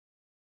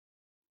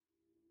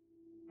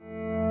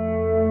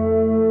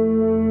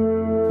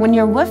When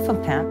you're with a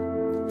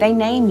pimp, they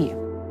name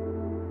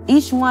you.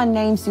 Each one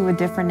names you a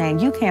different name.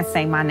 You can't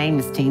say, my name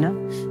is Tina.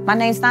 My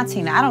name's not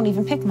Tina. I don't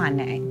even pick my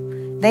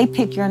name. They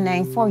pick your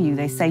name for you.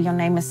 They say your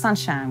name is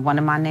Sunshine. One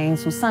of my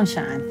names was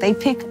Sunshine. They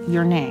pick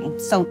your name.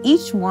 So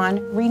each one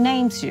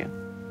renames you.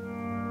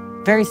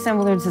 Very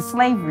similar to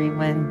slavery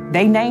when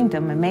they named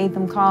them and made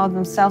them call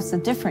themselves a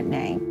different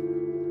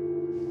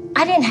name.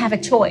 I didn't have a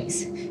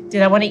choice.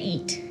 Did I want to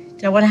eat?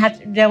 Did I want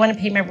to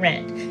pay my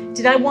rent?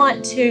 Did I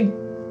want to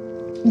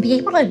be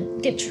able to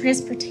get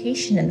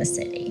transportation in the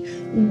city?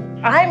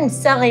 I'm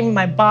selling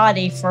my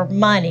body for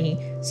money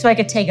so I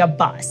could take a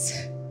bus.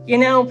 You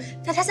know,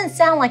 that doesn't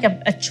sound like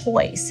a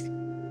choice.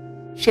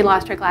 She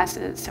lost her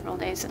glasses several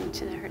days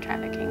into her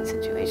trafficking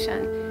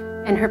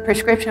situation, and her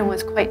prescription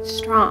was quite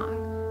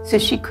strong, so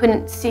she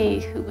couldn't see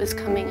who was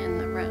coming in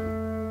the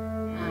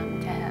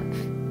room to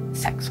have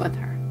sex with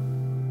her.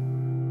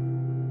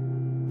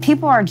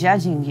 People are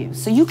judging you,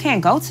 so you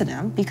can't go to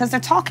them because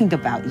they're talking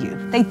about you.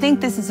 They think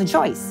this is a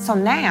choice. So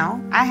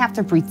now I have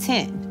to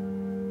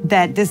pretend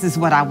that this is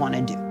what I want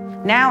to do.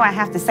 Now I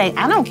have to say,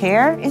 I don't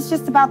care. It's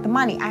just about the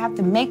money. I have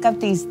to make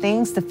up these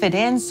things to fit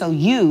in so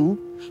you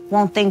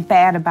won't think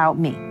bad about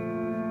me.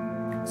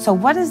 So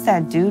what does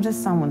that do to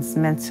someone's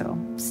mental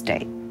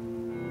state?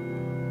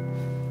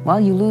 Well,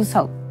 you lose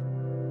hope.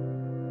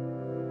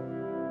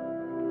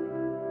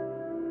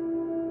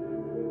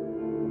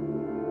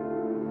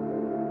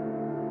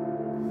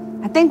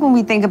 I think when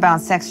we think about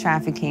sex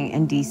trafficking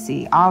in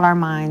DC, all our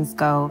minds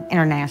go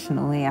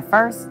internationally at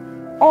first,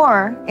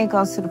 or it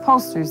goes to the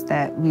posters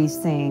that we've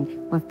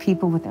seen with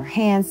people with their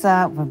hands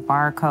up, with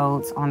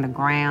barcodes on the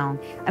ground,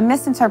 a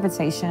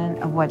misinterpretation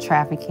of what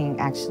trafficking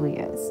actually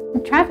is.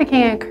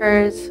 Trafficking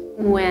occurs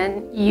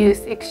when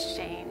youth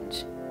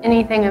exchange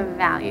anything of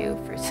value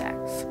for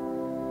sex.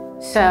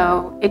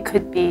 So it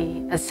could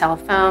be a cell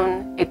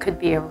phone, it could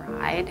be a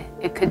ride,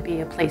 it could be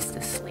a place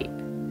to sleep,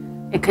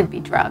 it could be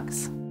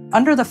drugs.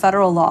 Under the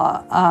federal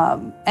law,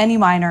 any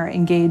minor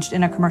engaged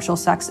in a commercial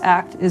sex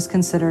act is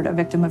considered a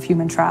victim of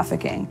human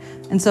trafficking.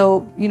 And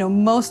so,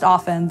 most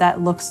often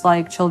that looks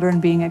like children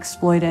being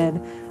exploited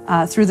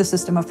through the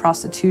system of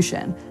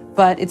prostitution,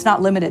 but it's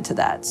not limited to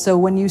that. So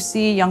when you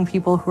see young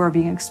people who are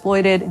being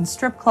exploited in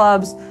strip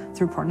clubs,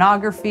 through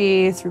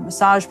pornography, through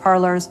massage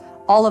parlors,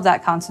 all of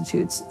that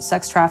constitutes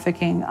sex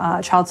trafficking,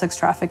 child sex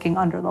trafficking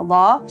under the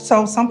law.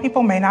 So some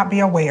people may not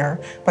be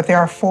aware, but there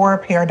are 4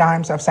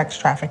 paradigms of sex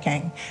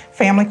trafficking: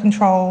 family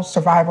control,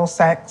 survival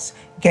sex,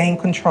 gang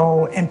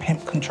control, and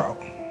pimp control.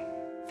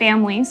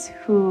 Families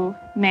who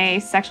may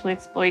sexually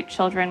exploit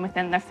children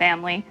within the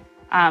family,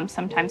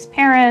 sometimes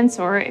parents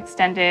or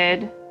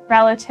extended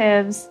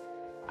relatives,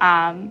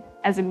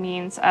 as a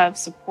means of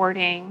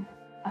supporting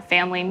a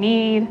family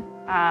need,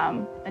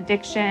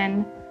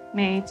 addiction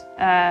may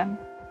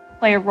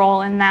play a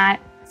role in that.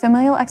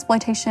 Familial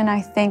exploitation, I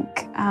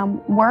think,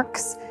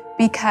 works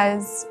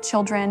because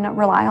children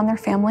rely on their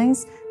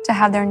families to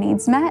have their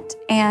needs met,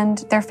 and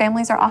their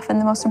families are often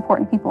the most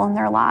important people in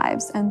their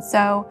lives. And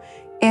so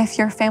if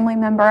your family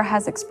member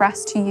has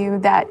expressed to you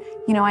that,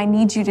 I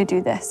need you to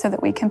do this so that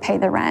we can pay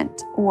the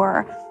rent,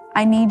 or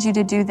I need you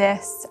to do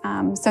this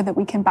so that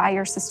we can buy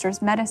your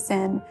sister's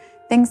medicine,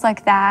 things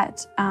like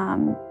that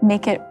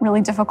make it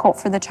really difficult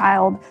for the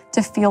child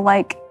to feel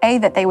like, A,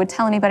 that they would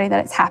tell anybody that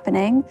it's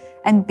happening,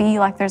 and B,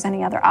 like there's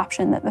any other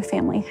option that the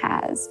family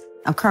has.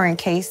 A current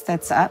case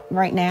that's up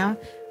right now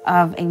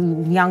of a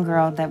young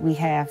girl that we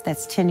have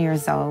that's 10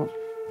 years old,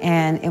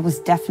 and it was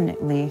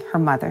definitely her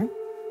mother.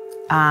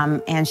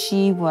 And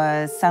she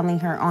was selling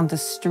her on the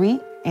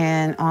street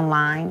and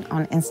online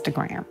on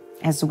Instagram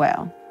as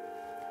well.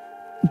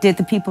 Did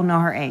the people know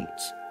her age?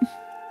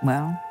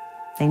 Well,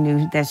 they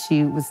knew that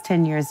she was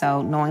 10 years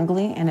old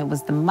knowingly, and it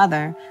was the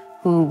mother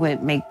who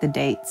would make the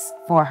dates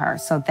for her.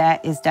 So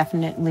that is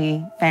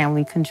definitely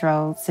family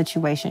control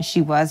situation.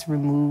 She was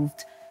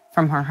removed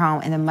from her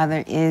home, and the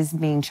mother is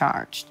being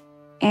charged.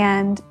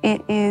 And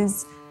it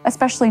is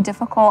especially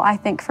difficult, I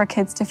think, for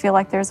kids to feel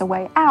like there's a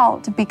way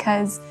out,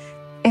 because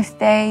if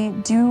they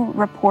do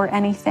report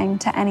anything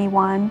to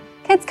anyone,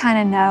 kids kind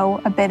of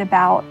know a bit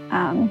about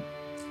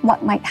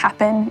what might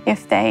happen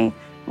if they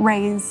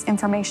raise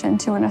information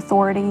to an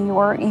authority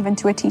or even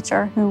to a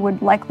teacher who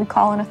would likely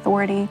call an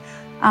authority.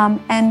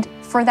 And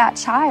for that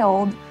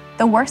child,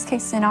 the worst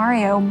case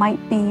scenario might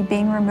be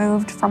being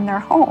removed from their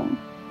home.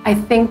 I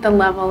think the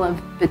level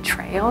of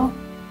betrayal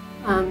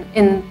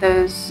in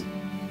those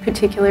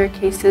particular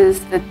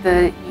cases that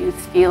the youth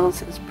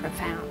feels is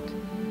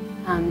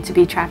profound, to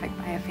be trafficked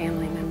by a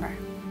family member.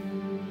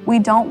 We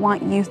don't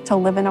want youth to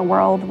live in a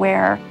world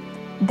where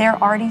they're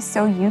already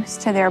so used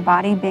to their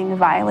body being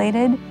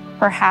violated,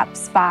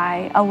 perhaps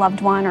by a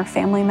loved one or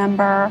family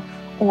member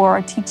or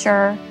a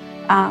teacher,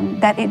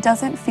 that it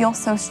doesn't feel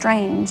so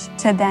strange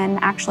to then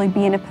actually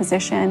be in a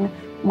position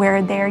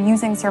where they're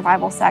using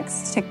survival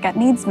sex to get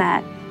needs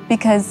met.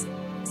 Because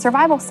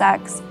survival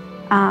sex,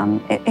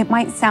 it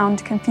might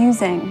sound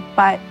confusing,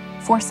 but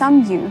for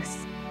some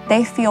youth,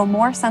 they feel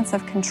more sense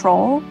of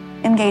control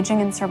engaging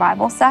in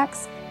survival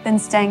sex than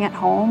staying at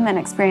home and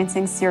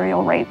experiencing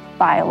serial rape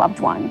by a loved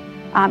one.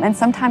 And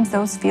sometimes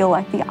those feel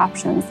like the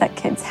options that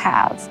kids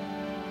have.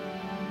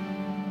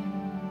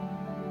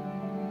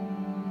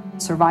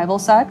 Survival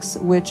sex,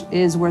 which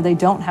is where they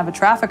don't have a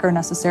trafficker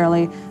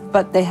necessarily,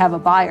 but they have a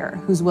buyer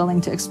who's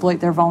willing to exploit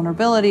their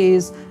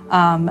vulnerabilities,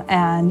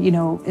 and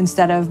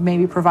instead of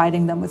maybe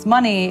providing them with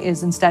money,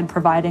 is instead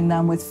providing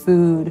them with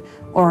food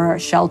or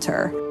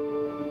shelter.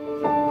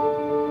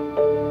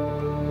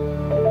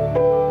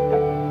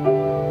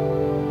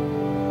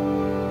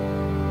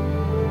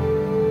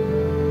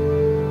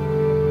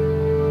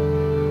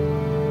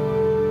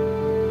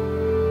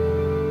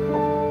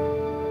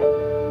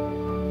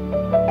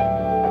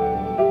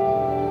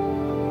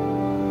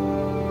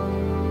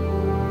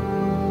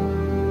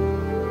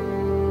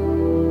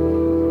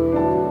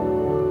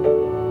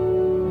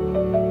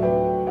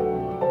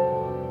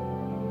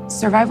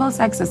 Survival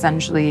sex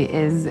essentially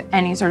is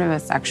any sort of a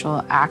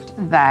sexual act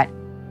that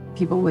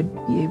people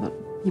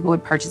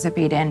would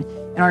participate in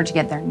order to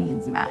get their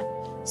needs met.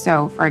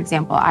 So, for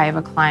example, I have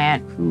a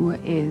client who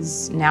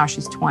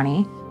she's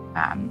 20,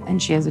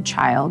 and she has a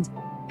child.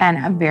 And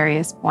at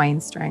various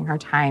points during her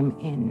time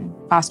in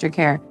foster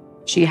care,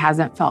 she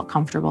hasn't felt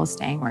comfortable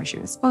staying where she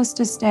was supposed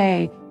to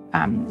stay.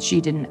 She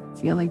didn't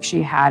feel like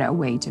she had a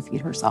way to feed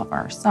herself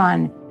or her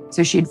son.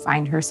 So she'd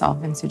find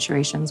herself in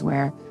situations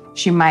where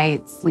she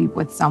might sleep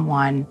with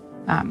someone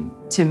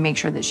to make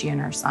sure that she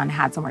and her son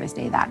had somewhere to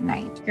stay that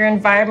night. Your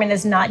environment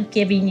is not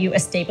giving you a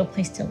stable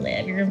place to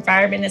live. Your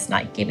environment is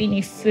not giving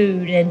you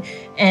food and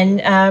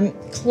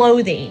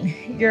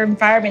clothing. Your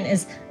environment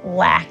is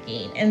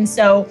lacking. And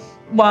so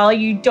while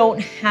you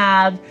don't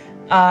have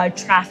a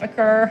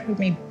trafficker who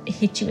may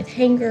hit you with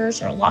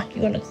hangers or lock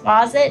you in a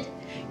closet,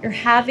 you're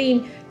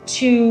having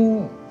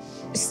to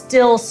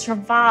still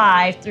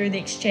survive through the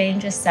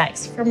exchange of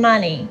sex for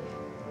money.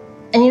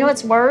 And you know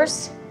what's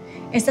worse?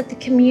 Is that the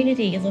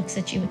community looks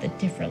at you with a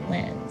different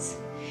lens.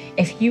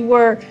 If you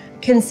were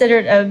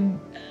considered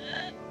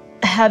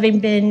having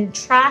been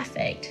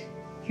trafficked,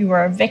 you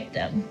were a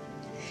victim.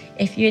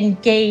 If you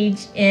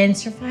engaged in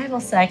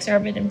survival sex or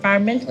been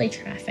environmentally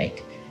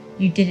trafficked,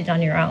 you did it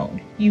on your own.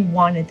 You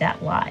wanted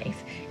that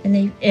life. And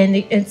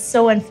it's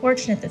so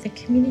unfortunate that the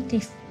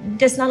community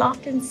does not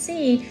often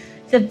see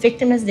the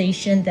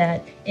victimization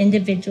that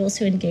individuals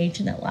who engage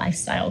in that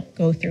lifestyle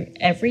go through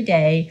every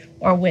day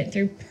or went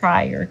through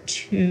prior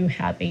to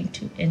having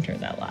to enter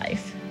that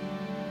life.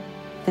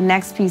 The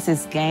next piece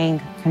is gang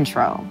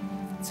control.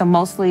 So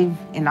mostly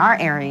in our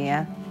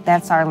area,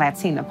 that's our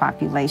Latina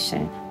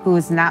population who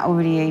is not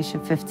over the age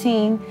of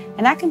 15.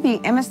 And that can be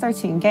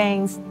MS-13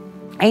 gangs,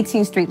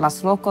 18th Street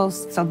Los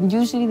Locos. So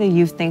usually the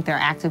youth think they're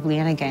actively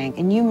in a gang,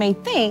 and you may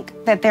think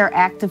that they're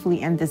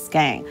actively in this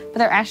gang, but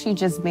they're actually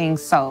just being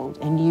sold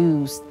and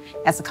used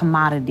as a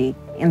commodity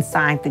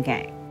inside the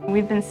gang.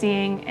 We've been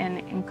seeing an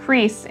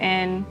increase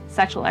in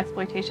sexual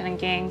exploitation in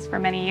gangs for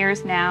many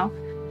years now.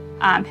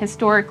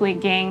 Historically,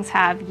 gangs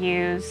have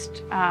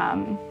used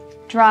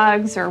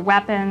drugs or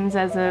weapons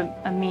as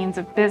a means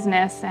of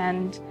business,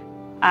 and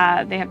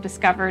they have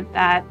discovered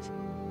that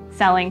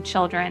selling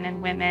children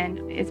and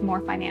women is more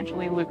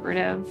financially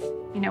lucrative.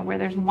 Where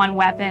there's one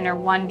weapon or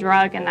one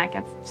drug and that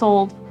gets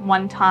sold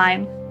one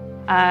time,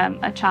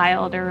 a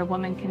child or a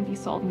woman can be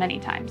sold many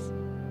times.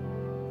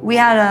 We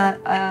had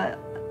a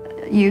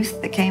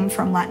youth that came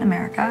from Latin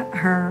America.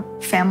 Her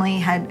family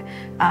had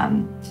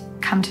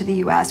come to the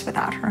US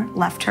without her,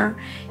 left her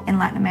in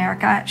Latin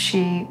America.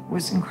 She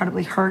was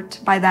incredibly hurt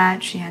by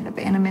that. She had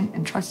abandonment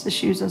and trust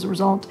issues as a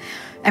result.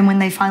 And when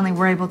they finally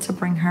were able to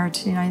bring her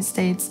to the United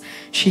States,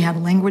 she had a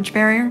language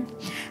barrier,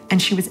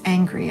 and she was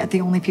angry at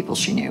the only people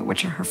she knew,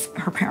 which are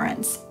her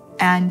parents.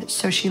 And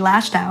so she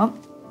lashed out,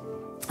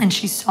 and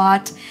she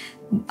sought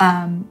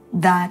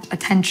that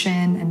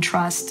attention and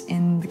trust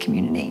in the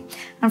community.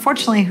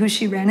 Unfortunately, who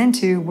she ran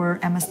into were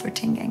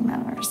MS-13 gang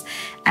members.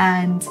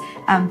 And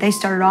they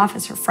started off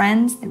as her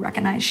friends. They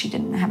recognized she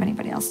didn't have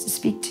anybody else to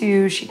speak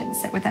to. She didn't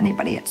sit with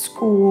anybody at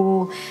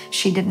school.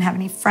 She didn't have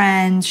any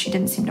friends. She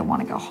didn't seem to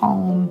want to go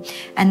home.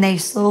 And they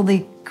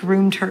slowly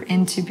groomed her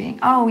into being,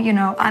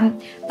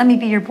 let me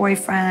be your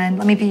boyfriend,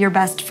 let me be your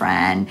best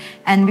friend.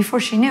 And before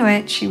she knew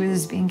it, she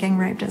was being gang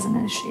raped as an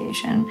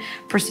initiation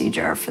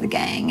procedure for the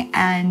gang.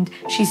 And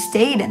she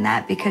stayed in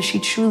that because she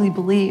truly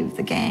believed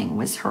the gang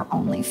was her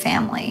only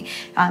family.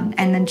 And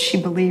then she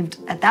believed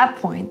at that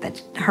point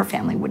that her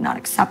family would not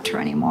accept her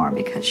anymore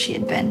because she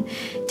had been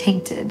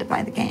tainted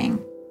by the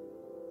gang.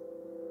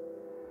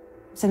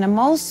 So the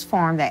most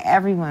form that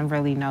everyone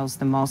really knows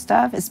the most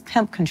of is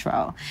pimp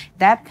control.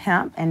 That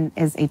pimp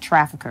is a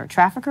trafficker.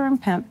 Trafficker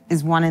and pimp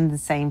is one and the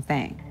same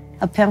thing.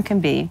 A pimp can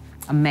be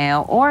a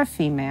male or a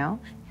female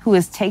who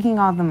is taking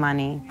all the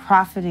money,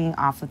 profiting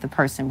off of the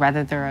person,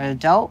 whether they're an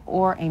adult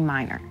or a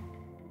minor.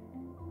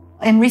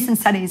 In recent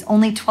studies,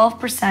 only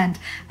 12%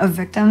 of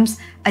victims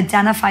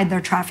identified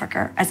their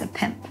trafficker as a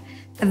pimp.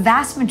 The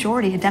vast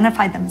majority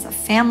identified them as a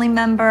family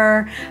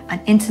member, an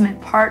intimate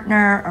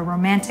partner, a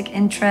romantic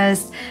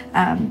interest,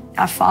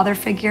 a father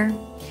figure.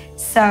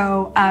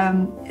 So,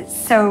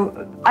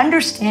 so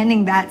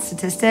understanding that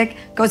statistic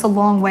goes a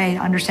long way to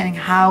understanding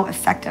how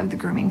effective the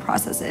grooming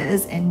process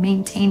is in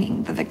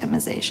maintaining the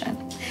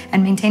victimization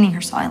and maintaining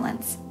her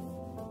silence.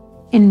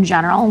 In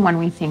general, when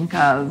we think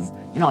of,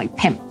 like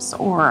pimps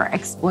or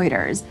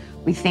exploiters,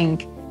 we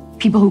think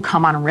people who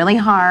come on really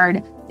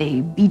hard,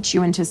 they beat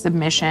you into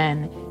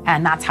submission,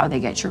 and that's how they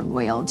get your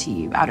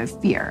loyalty out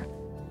of fear.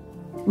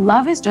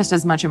 Love is just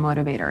as much a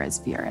motivator as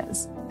fear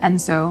is. And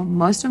so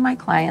most of my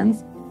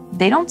clients,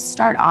 they don't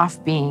start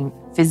off being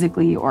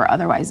physically or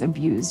otherwise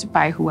abused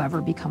by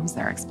whoever becomes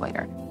their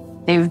exploiter.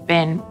 They've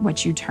been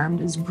what you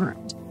termed as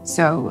groomed.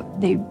 So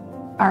they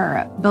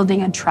are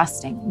building a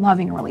trusting,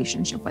 loving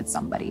relationship with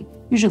somebody,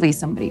 usually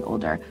somebody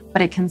older,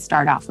 but it can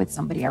start off with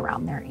somebody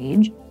around their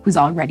age who's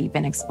already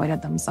been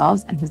exploited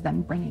themselves and who's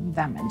then bringing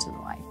them into the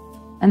life.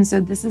 And so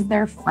this is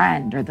their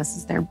friend, or this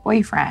is their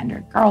boyfriend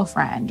or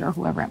girlfriend, or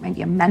whoever it might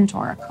be, a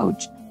mentor, a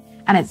coach.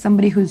 And it's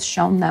somebody who's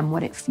shown them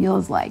what it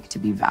feels like to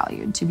be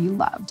valued, to be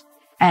loved,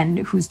 and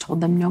who's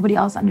told them nobody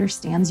else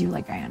understands you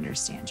like I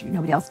understand you.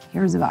 Nobody else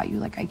cares about you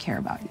like I care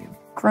about you.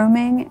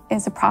 Grooming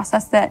is a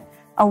process that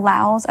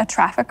allows a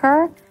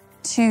trafficker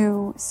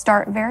to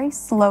start very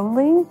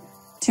slowly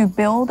to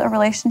build a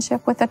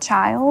relationship with a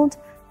child,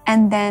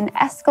 and then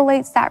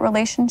escalates that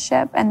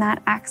relationship and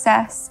that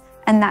access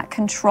and that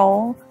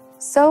control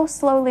so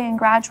slowly and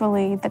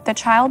gradually that the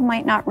child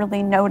might not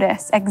really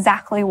notice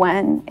exactly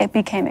when it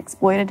became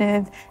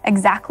exploitative,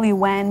 exactly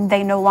when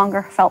they no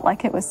longer felt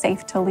like it was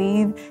safe to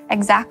leave,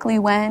 exactly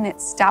when it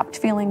stopped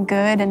feeling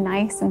good and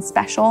nice and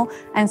special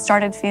and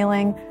started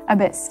feeling a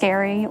bit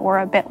scary or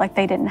a bit like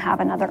they didn't have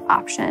another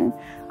option.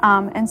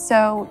 And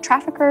so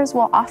traffickers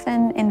will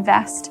often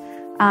invest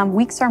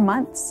weeks or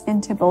months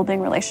into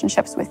building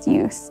relationships with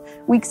youth,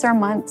 weeks or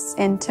months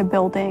into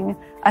building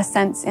a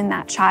sense in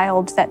that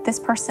child that this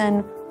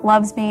person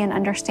loves me and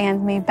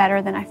understands me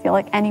better than I feel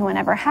like anyone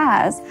ever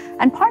has.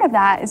 And part of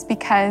that is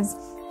because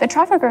the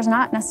trafficker's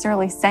not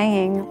necessarily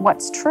saying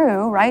what's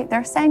true, right?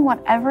 They're saying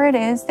whatever it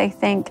is they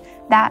think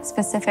that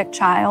specific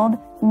child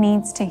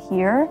needs to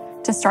hear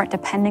to start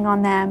depending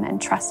on them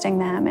and trusting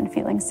them and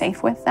feeling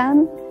safe with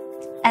them.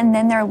 And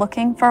then they're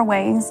looking for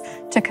ways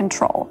to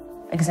control.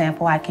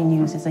 Example I can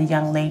use is a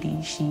young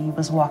lady. She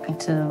was walking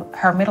to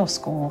her middle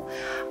school,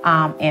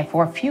 and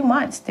for a few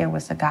months there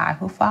was a guy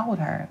who followed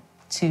her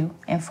to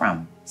and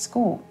from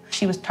school.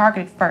 She was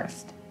targeted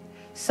first.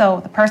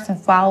 So the person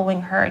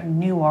following her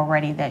knew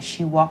already that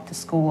she walked to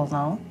school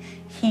alone.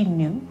 He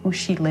knew who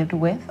she lived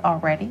with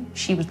already.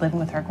 She was living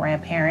with her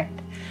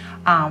grandparent,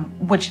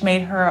 which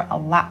made her a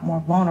lot more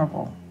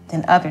vulnerable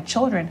than other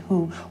children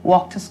who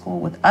walked to school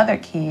with other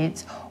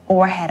kids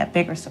or had a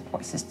bigger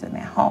support system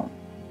at home.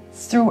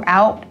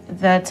 Throughout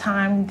the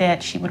time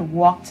that she would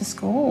walk to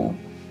school,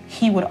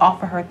 he would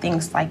offer her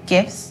things like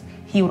gifts.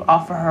 He would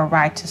offer her a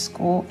ride to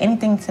school,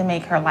 anything to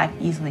make her life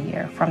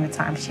easier from the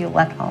time she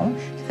left home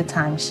to the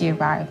time she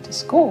arrived to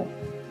school.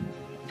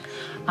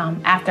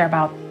 After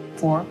about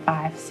 4,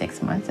 5,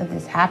 6 months of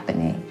this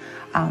happening,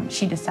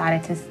 she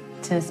decided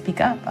to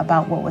speak up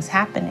about what was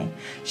happening.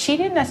 She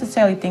didn't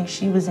necessarily think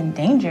she was in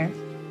danger.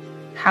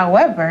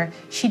 However,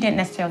 she didn't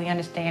necessarily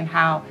understand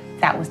how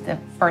that was the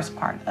first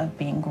part of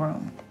being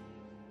groomed.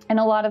 In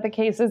a lot of the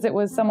cases, it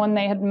was someone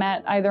they had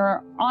met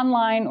either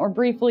online or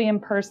briefly in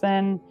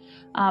person,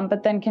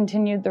 but then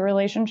continued the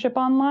relationship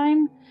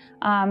online.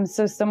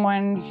 So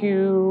someone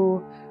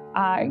who,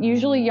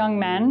 usually young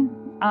men,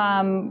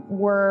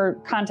 were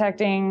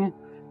contacting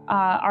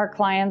our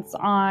clients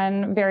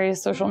on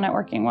various social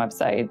networking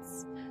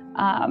websites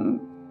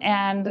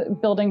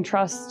and building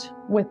trust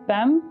with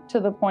them to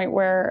the point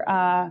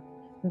where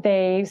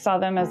they saw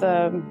them as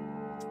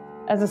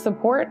a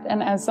support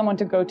and as someone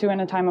to go to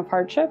in a time of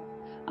hardship.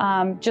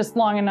 Just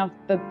long enough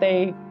that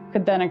they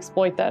could then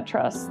exploit that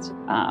trust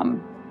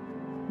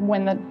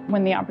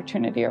when the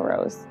opportunity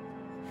arose.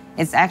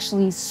 It's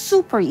actually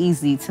super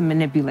easy to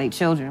manipulate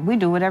children. We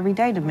do it every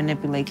day to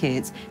manipulate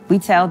kids. We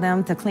tell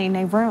them to clean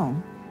their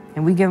room,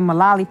 and we give them a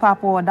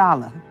lollipop or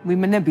 $1. We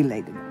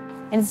manipulate them.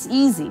 And it's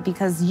easy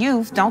because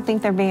youth don't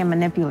think they're being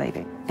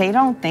manipulated. They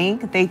don't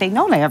think, they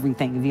know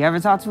everything. If you ever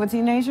talk to a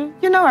teenager,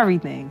 you know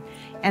everything.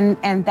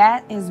 And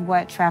that is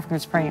what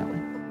traffickers prey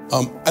on.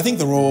 I think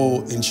the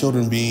role in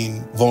children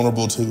being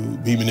vulnerable to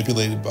be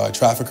manipulated by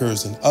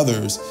traffickers and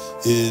others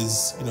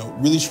is,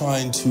 really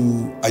trying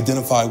to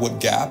identify what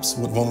gaps,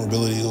 what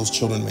vulnerability those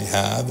children may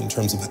have in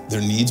terms of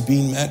their needs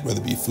being met, whether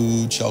it be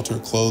food, shelter,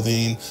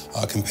 clothing,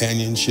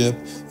 companionship.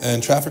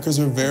 And traffickers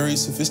are very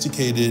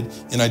sophisticated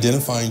in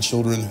identifying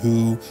children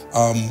who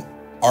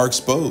are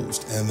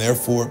exposed, and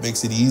therefore it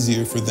makes it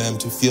easier for them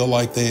to feel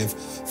like they have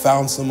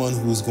found someone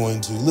who's going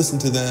to listen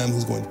to them,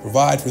 who's going to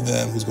provide for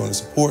them, who's going to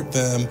support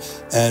them,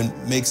 and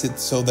makes it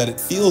so that it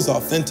feels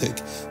authentic.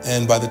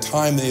 And by the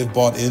time they have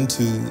bought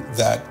into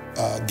that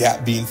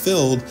gap being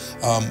filled,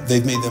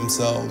 they've made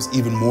themselves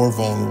even more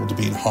vulnerable to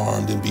being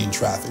harmed and being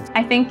trafficked.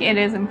 I think it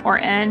is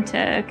important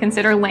to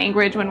consider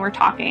language when we're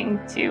talking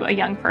to a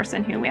young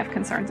person who we have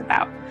concerns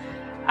about.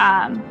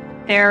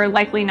 They're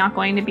likely not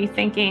going to be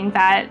thinking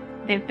that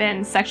they've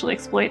been sexually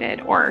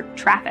exploited or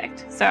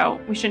trafficked. So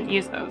we shouldn't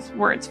use those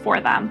words for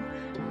them.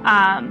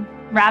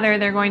 Rather,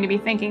 they're going to be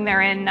thinking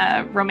they're in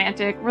a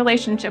romantic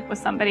relationship with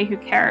somebody who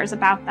cares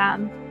about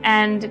them.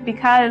 And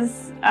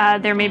because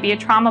there may be a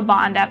trauma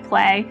bond at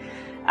play,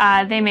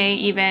 they may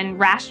even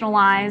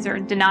rationalize or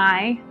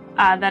deny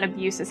that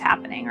abuse is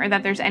happening or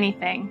that there's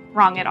anything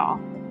wrong at all.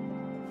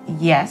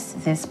 Yes,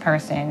 this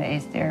person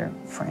is their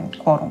friend,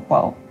 quote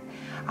unquote.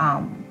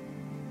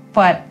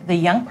 But the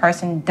young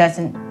person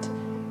doesn't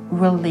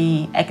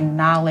really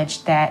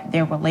acknowledge that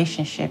their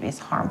relationship is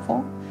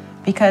harmful,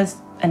 because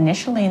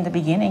initially in the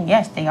beginning,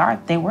 yes,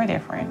 they were their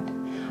friend.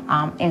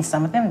 And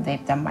some of them,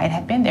 that might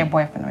have been their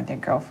boyfriend or their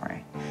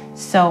girlfriend.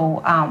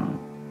 So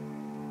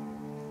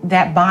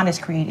that bond is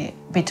created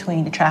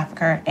between the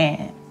trafficker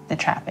and the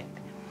trafficked.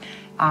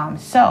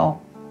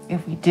 So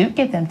if we do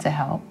get them to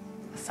help,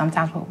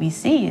 sometimes what we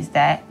see is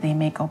that they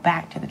may go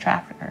back to the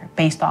trafficker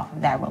based off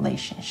of that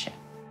relationship.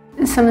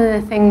 Some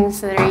of the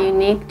things that are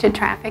unique to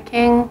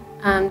trafficking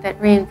that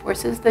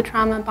reinforces the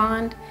trauma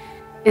bond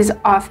is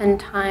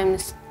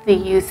oftentimes the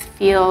youth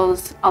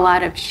feels a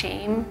lot of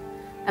shame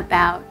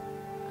about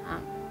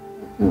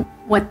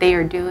what they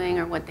are doing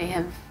or what they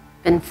have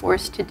been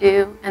forced to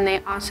do. And they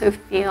also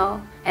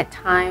feel at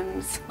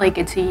times like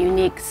it's a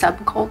unique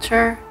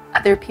subculture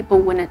other people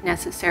wouldn't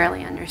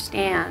necessarily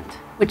understand,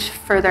 which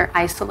further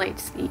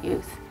isolates the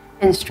youth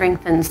and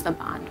strengthens the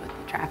bond with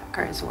the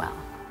trafficker as well.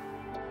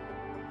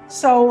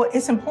 So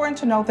it's important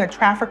to note that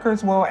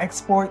traffickers will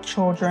exploit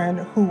children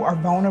who are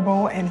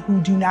vulnerable and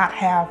who do not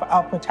have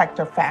a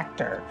protective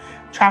factor.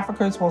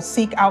 Traffickers will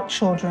seek out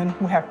children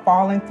who have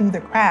fallen through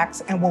the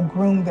cracks and will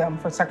groom them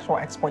for sexual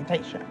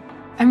exploitation.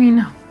 I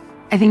mean,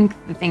 I think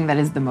the thing that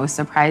is the most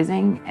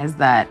surprising is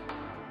that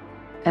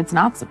it's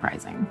not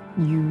surprising.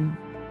 You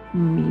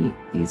meet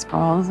these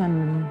girls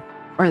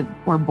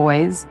or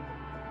boys,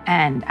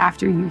 and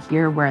after you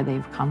hear where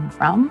they've come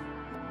from,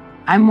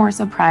 I'm more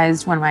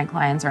surprised when my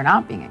clients are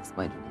not being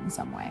exploited in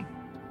some way.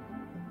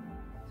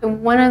 So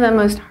one of the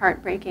most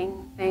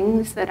heartbreaking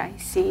things that I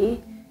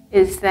see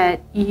is that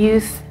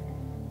youth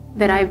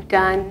that I've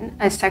done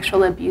a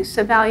sexual abuse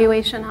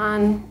evaluation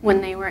on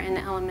when they were in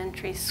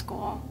elementary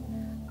school,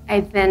 I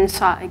then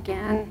saw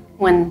again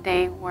when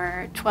they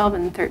were 12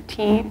 and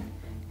 13,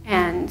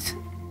 and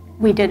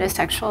we did a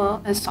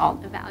sexual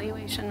assault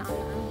evaluation on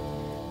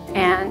them.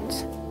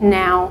 And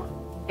now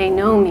they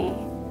know me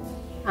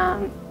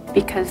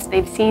because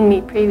they've seen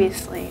me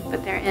previously,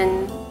 but they're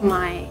in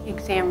my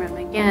exam room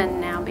again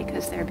now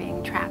because they're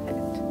being trafficked.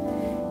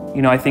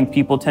 You know, I think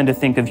people tend to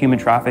think of human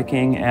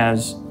trafficking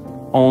as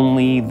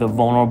only the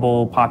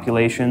vulnerable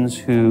populations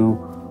who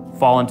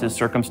fall into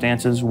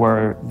circumstances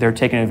where they're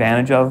taken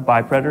advantage of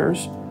by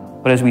predators.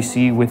 But as we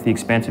see with the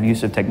expansive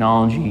use of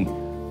technology,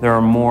 there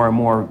are more and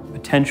more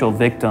potential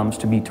victims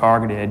to be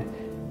targeted,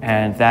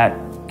 and that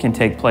can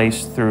take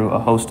place through a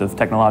host of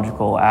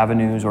technological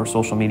avenues or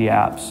social media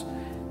apps.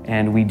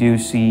 And we do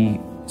see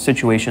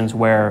situations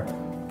where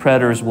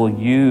predators will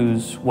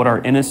use what are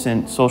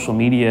innocent social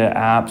media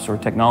apps or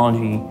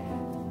technology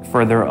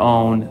for their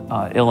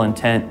own ill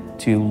intent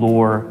to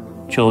lure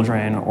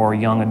children or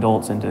young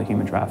adults into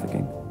human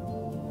trafficking.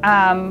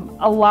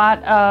 A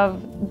lot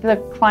of the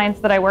clients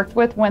that I worked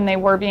with when they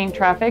were being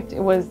trafficked,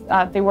 it was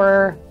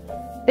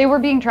they were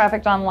being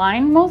trafficked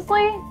online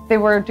mostly. They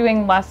were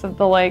doing less of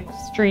the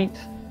street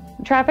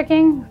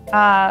trafficking.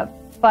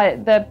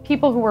 But the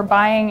people who were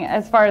buying,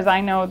 as far as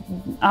I know,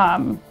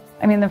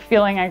 I mean, the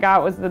feeling I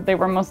got was that they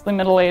were mostly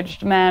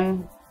middle-aged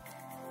men.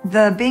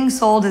 The being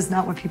sold is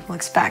not what people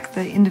expect.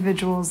 The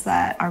individuals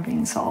that are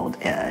being sold,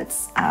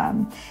 it's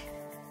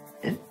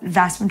the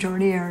vast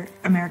majority are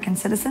American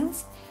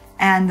citizens,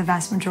 and the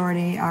vast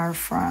majority are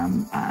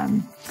from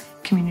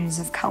communities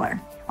of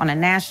color. On a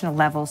national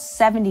level,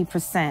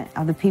 70%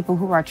 of the people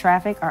who are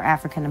trafficked are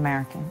African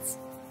Americans.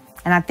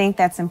 And I think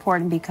that's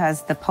important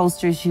because the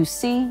posters you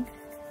see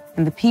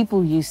and the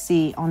people you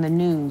see on the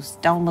news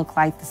don't look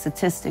like the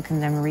statistics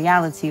and the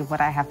reality of what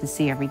I have to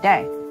see every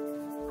day.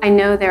 I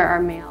know there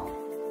are male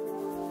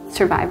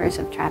survivors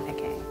of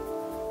trafficking.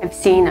 I've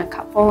seen a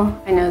couple.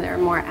 I know there are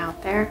more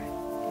out there.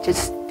 I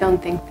just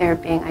don't think they're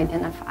being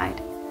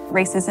identified.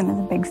 Racism is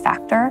a big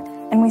factor,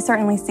 and we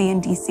certainly see in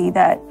DC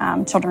that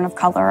children of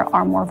color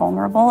are more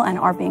vulnerable and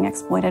are being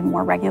exploited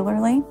more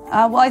regularly.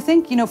 Well, I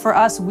think, for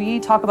us,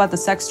 we talk about the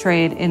sex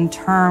trade in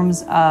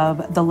terms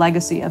of the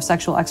legacy of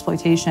sexual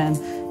exploitation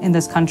in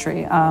this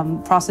country.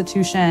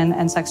 Prostitution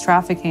and sex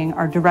trafficking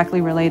are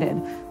directly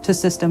related to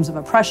systems of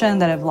oppression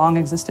that have long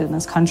existed in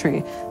this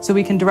country. So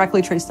we can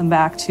directly trace them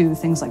back to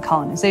things like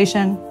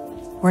colonization,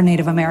 where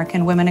Native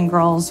American women and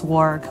girls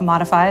were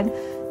commodified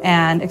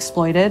and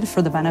exploited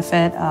for the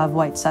benefit of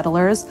white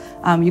settlers.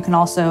 You can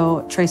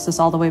also trace this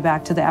all the way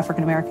back to the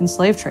African-American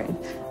slave trade,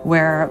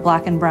 where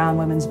Black and brown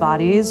women's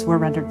bodies were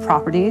rendered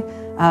property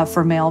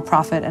for male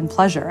profit and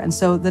pleasure. And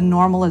so the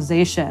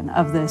normalization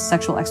of this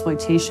sexual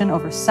exploitation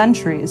over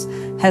centuries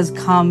has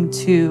come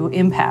to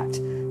impact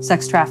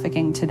sex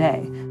trafficking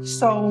today.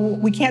 So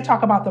we can't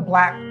talk about the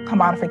Black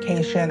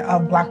commodification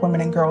of Black women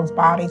and girls'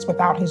 bodies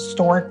without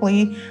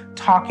historically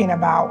talking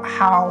about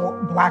how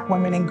Black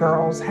women and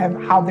girls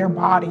how their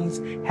bodies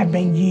have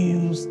been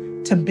used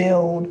to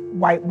build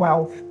white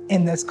wealth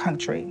in this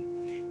country.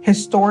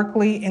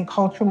 Historically and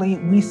culturally,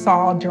 we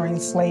saw during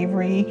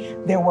slavery,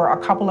 there were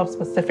a couple of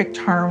specific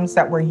terms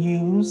that were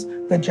used,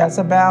 the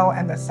Jezebel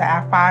and the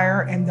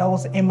Sapphire, and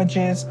those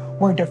images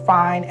were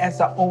defined as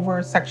the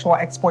over-sexual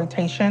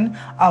exploitation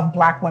of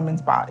Black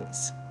women's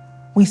bodies.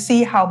 We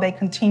see how they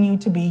continue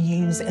to be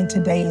used in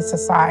today's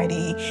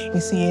society.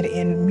 We see it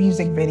in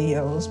music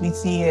videos. We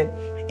see it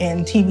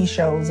in TV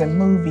shows and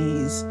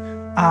movies.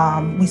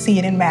 We see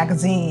it in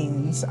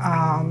magazines.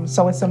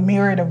 So it's a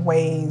myriad of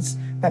ways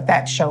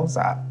that shows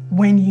up.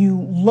 When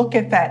you look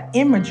at that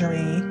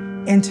imagery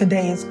in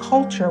today's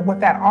culture,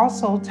 what that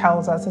also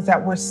tells us is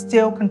that we're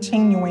still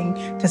continuing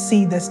to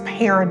see this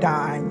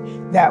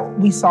paradigm that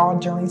we saw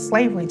during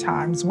slavery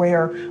times,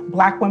 where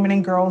Black women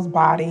and girls'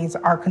 bodies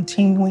are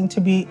continuing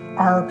to be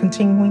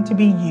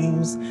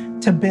used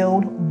to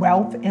build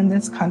wealth in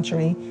this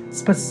country,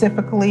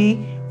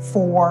 specifically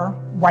for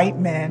white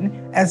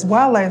men, as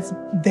well as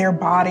their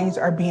bodies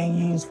are being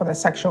used for the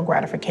sexual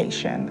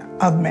gratification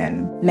of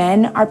men.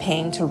 Men are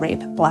paying to rape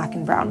Black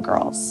and brown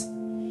girls.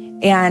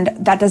 And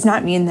that does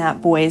not mean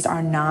that boys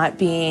are not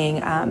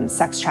being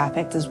sex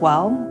trafficked as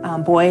well.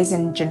 Boys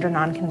and gender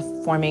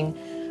nonconforming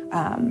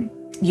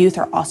youth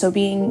are also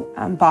being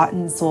bought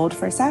and sold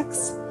for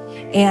sex.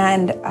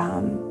 And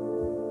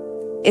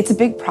it's a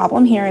big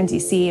problem here in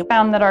DC.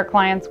 Found that our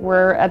clients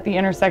were at the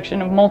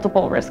intersection of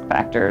multiple risk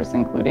factors,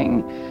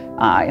 including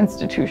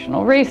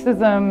institutional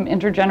racism,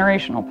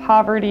 intergenerational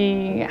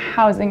poverty,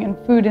 housing and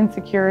food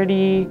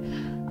insecurity,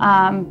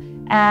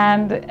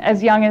 and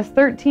as young as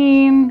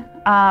 13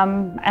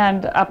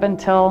 and up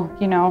until,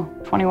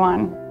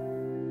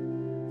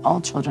 21.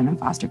 All children in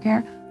foster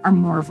care are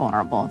more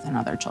vulnerable than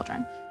other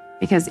children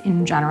because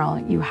in general,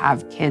 you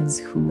have kids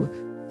who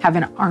have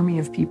an army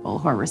of people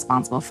who are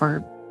responsible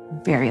for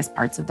various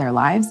parts of their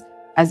lives,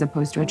 as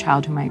opposed to a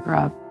child who might grow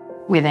up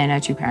within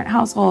a two-parent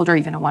household or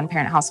even a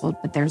one-parent household,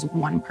 but there's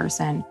one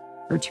person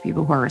or two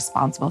people who are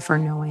responsible for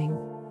knowing,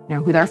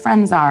 who their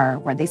friends are,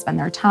 where they spend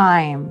their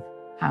time,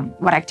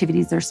 what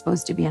activities they're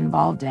supposed to be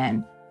involved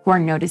in, who are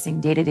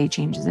noticing day-to-day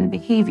changes in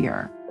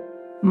behavior.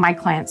 My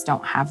clients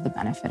don't have the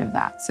benefit of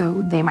that,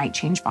 so they might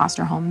change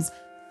foster homes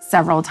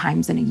several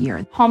times in a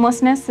year.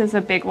 Homelessness is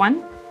a big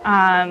one.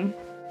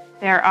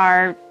 There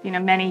are,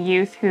 many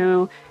youth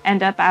who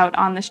end up out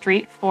on the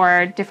street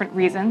for different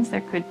reasons.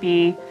 There could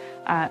be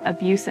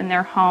abuse in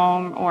their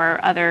home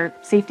or other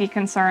safety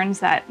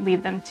concerns that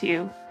lead them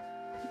to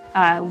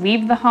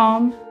leave the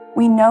home.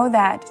 We know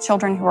that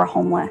children who are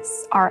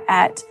homeless are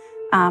at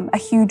a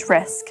huge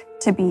risk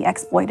to be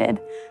exploited.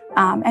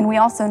 And we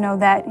also know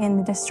that in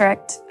the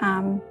district,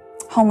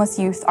 homeless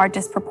youth are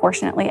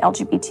disproportionately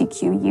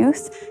LGBTQ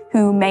youth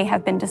who may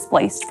have been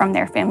displaced from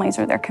their families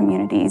or their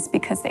communities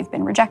because they've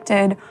been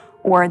rejected,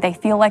 or they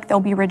feel like they'll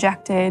be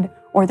rejected,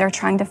 or they're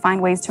trying to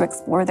find ways to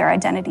explore their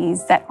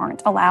identities that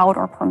aren't allowed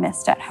or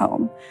permitted at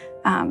home.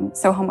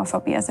 So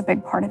homophobia is a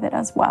big part of it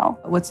as well.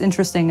 What's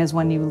interesting is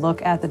when you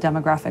look at the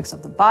demographics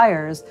of the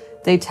buyers,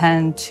 they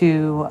tend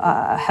to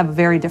have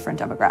very different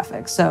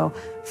demographics. So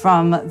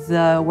from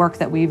the work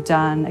that we've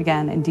done,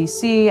 again, in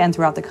DC and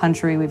throughout the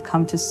country, we've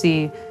come to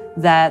see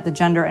that the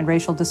gender and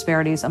racial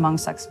disparities among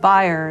sex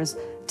buyers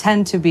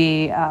tend to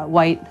be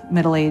white,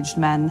 middle-aged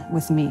men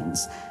with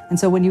means. And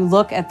so when you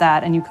look at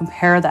that and you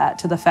compare that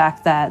to the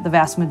fact that the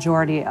vast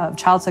majority of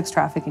child sex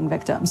trafficking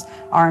victims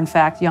are in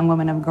fact young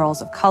women and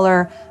girls of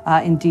color,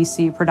 in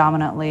DC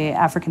predominantly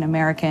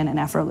African-American and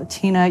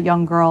Afro-Latina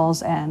young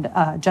girls and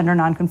gender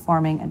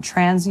nonconforming and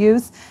trans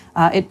youth,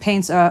 it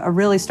paints a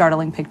really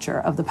startling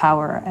picture of the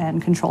power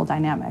and control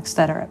dynamics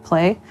that are at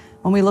play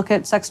when we look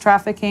at sex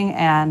trafficking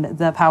and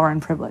the power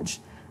and privilege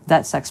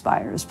that sex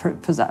buyers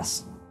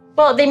possess.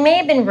 Well, they may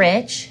have been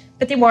rich,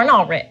 but they weren't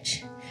all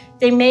rich.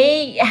 They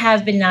may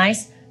have been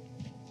nice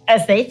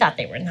as they thought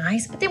they were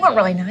nice, but they weren't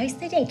really nice.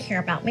 They didn't care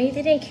about me.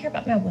 They didn't care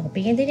about my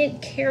well-being. They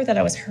didn't care that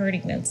I was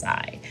hurting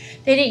inside.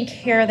 They didn't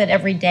care that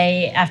every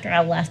day after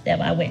I left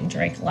them, I went and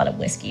drank a lot of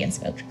whiskey and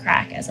smoked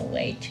crack as a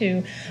way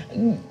to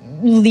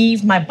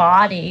leave my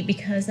body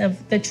because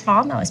of the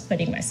trauma I was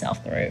putting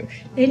myself through.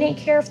 They didn't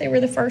care if they were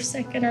the first,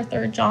 second, or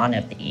third John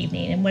of the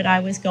evening and what I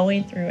was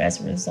going through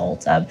as a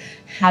result of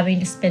having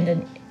to spend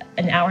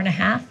an hour and a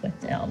half with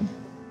them.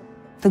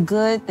 The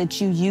good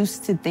that you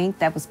used to think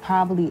that was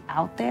probably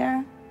out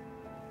there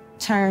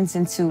turns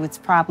into it's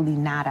probably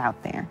not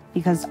out there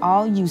because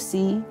all you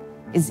see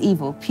is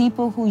evil.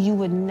 People who you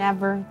would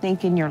never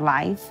think in your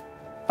life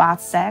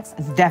bought sex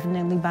is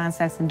definitely buying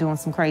sex and doing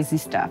some crazy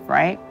stuff,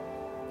 right?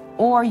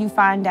 Or you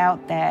find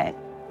out that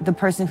the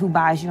person who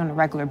buys you on a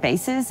regular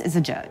basis is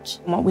a judge.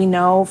 What we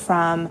know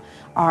from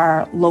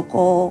our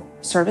local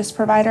service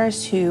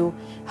providers who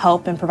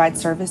help and provide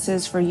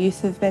services for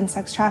youth who've been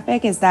sex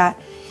trafficked is that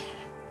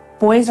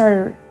boys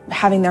are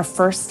having their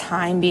first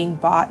time being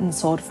bought and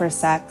sold for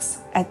sex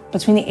at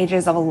between the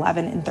ages of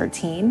 11 and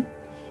 13.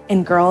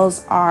 And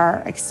girls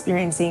are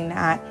experiencing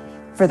that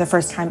for the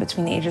first time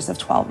between the ages of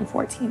 12 and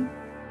 14.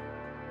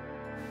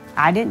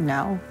 I didn't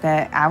know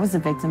that I was a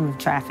victim of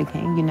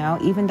trafficking,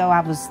 even though I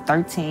was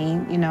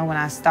 13, when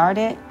I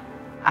started,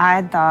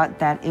 I thought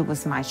that it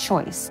was my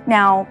choice.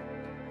 Now,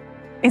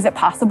 is it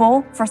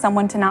possible for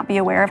someone to not be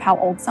aware of how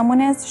old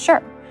someone is?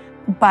 Sure.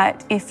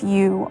 But if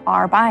you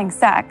are buying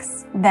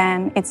sex,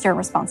 then it's your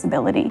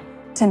responsibility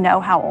to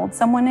know how old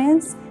someone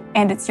is,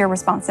 and it's your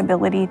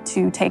responsibility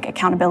to take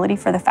accountability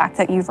for the fact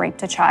that you've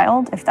raped a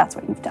child, if that's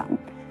what you've done.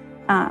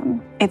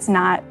 It's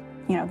not,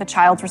 the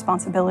child's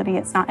responsibility.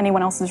 It's not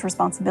anyone else's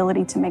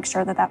responsibility to make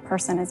sure that that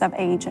person is of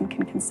age and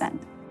can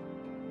consent.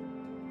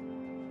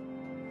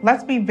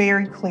 Let's be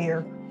very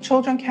clear.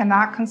 Children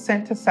cannot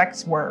consent to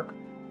sex work.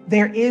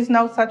 There is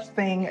no such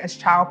thing as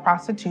child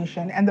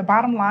prostitution, and the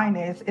bottom line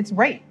is it's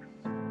rape.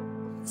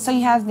 So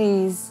you have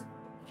these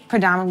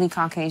predominantly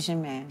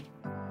Caucasian men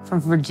from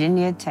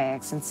Virginia,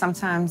 Texas, and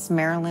sometimes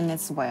Maryland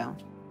as well,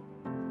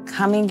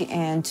 coming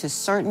into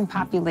certain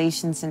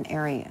populations and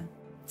area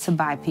to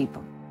buy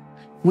people.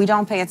 We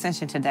don't pay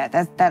attention to that.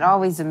 That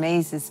always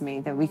amazes me,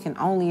 that we can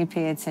only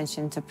pay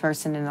attention to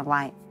person in the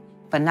light,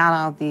 but not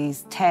all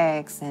these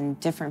tags and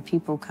different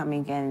people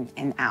coming in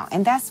and out.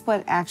 And that's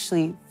what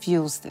actually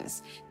fuels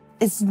this.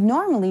 It's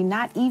normally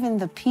not even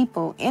the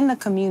people in the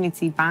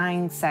community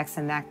buying sex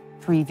in that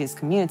previous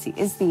community.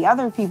 It's the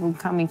other people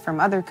coming from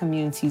other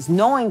communities,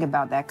 knowing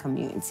about that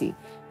community,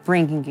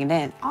 bringing it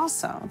in.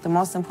 Also, the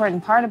most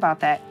important part about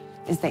that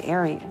is the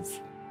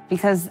areas.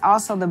 Because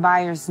also the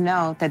buyers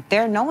know that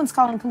no one's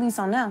calling police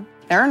on them.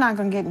 They're not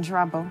gonna get in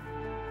trouble.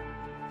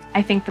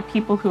 I think the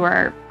people who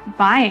are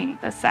buying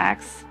the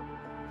sex,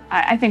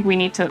 I think we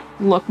need to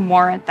look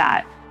more at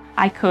that.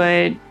 I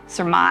could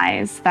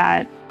surmise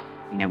that,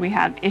 we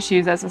have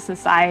issues as a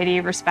society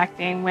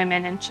respecting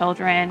women and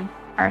children.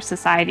 Our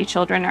society,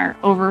 children are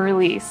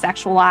overly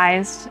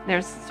sexualized.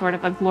 There's sort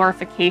of a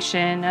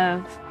glorification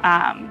of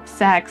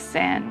sex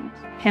and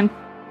pimp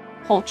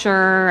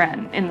culture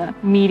and in the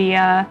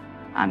media,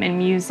 in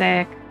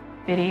music,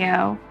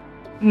 video.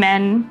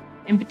 Men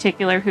in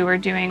particular who are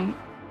doing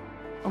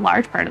a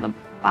large part of the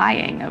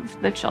buying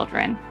of the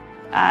children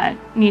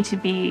need to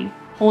be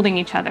holding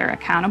each other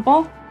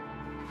accountable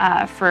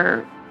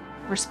for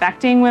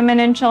respecting women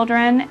and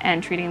children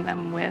and treating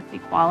them with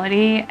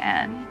equality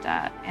and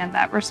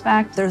that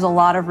respect. There's a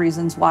lot of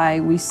reasons why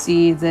we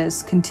see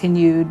this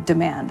continued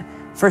demand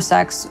for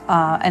sex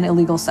and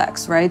illegal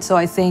sex, right? So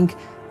I think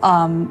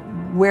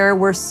where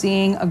we're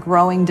seeing a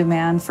growing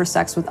demand for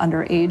sex with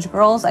underage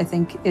girls, I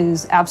think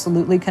is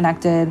absolutely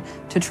connected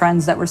to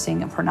trends that we're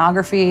seeing in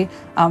pornography.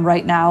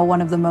 Right now,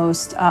 one of the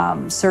most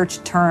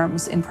searched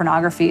terms in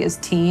pornography is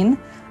teen.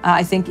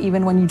 I think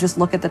even when you just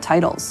look at the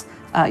titles,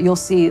 you'll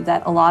see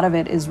that a lot of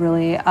it is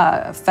really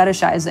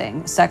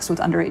fetishizing sex with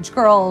underage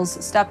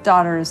girls,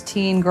 stepdaughters,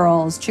 teen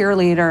girls,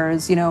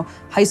 cheerleaders,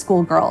 high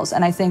school girls.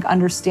 And I think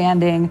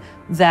understanding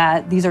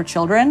that these are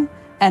children,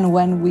 and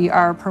when we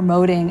are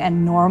promoting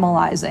and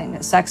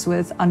normalizing sex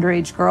with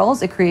underage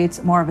girls, it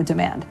creates more of a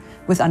demand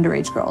with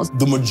underage girls.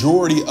 The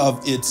majority of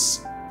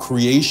its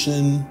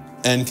creation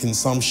and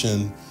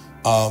consumption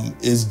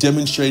is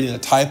demonstrating a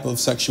type of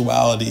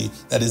sexuality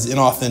that is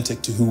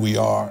inauthentic to who we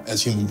are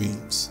as human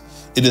beings.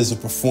 It is a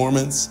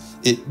performance.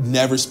 It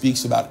never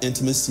speaks about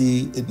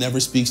intimacy. It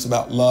never speaks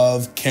about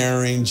love,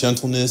 caring,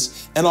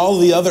 gentleness, and all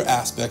the other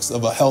aspects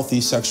of a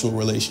healthy sexual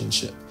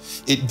relationship.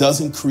 It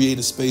doesn't create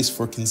a space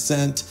for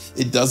consent.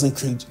 It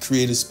doesn't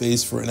create a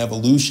space for an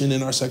evolution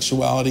in our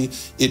sexuality.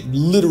 It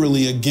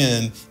literally,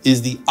 again,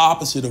 is the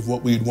opposite of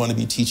what we would want to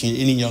be teaching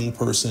any young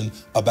person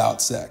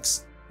about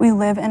sex. We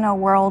live in a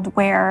world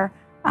where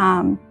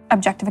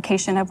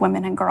objectification of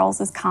women and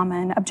girls is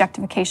common.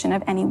 Objectification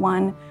of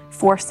anyone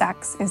for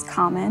sex is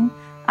common.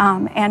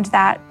 And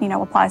that,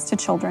 applies to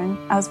children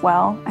as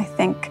well. I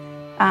think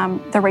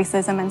the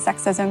racism and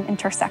sexism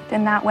intersect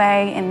in that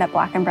way, in that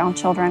Black and brown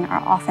children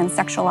are often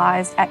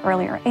sexualized at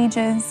earlier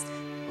ages.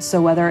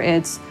 So whether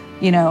it's,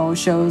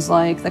 shows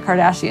like The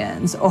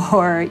Kardashians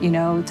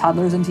or,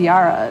 Toddlers and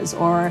Tiaras,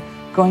 or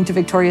going to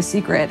Victoria's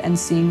Secret and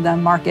seeing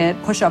them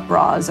market push-up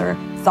bras or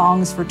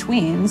thongs for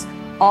tweens,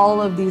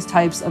 all of these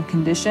types of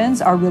conditions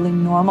are really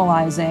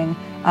normalizing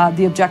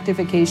the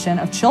objectification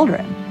of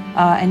children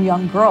and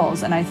young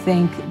girls. And I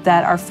think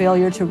that our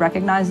failure to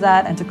recognize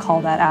that and to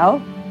call that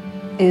out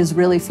is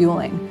really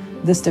fueling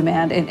this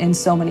demand in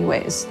so many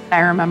ways.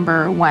 I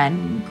remember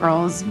when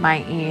girls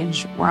my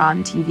age were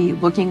on TV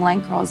looking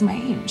like girls my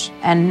age.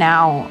 And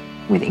now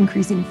with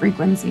increasing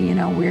frequency,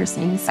 we're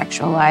seeing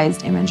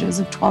sexualized images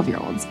of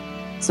 12-year-olds.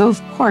 So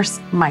of course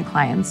my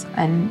clients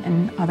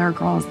and other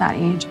girls that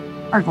age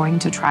are going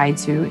to try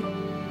to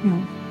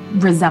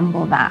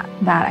resemble that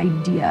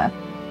idea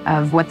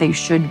of what they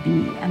should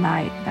be, and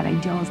that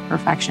ideal of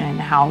perfection, and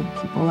how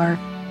people are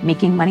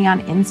making money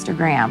on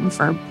Instagram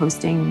for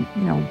posting,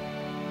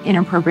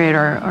 inappropriate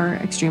or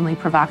extremely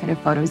provocative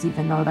photos,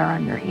 even though they're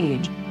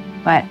underage.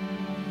 But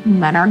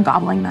men are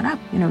gobbling that up.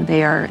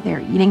 They're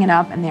eating it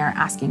up, and they're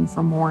asking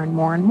for more and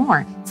more and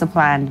more.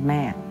 Supply and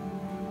demand.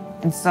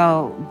 And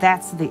so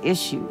that's the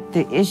issue.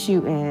 The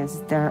issue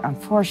is there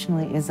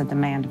unfortunately is a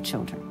demand of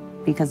children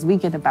because we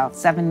get about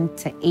 7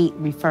 to 8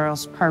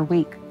 referrals per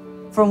week.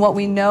 From what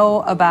we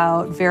know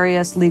about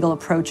various legal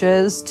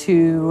approaches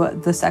to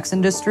the sex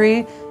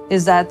industry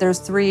is that there's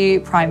 3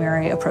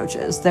 primary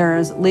approaches.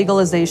 There's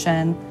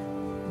legalization,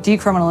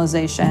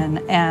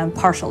 decriminalization, and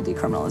partial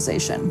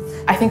decriminalization.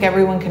 I think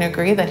everyone can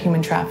agree that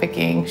human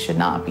trafficking should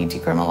not be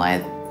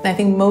decriminalized. I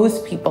think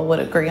most people would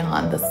agree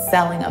on the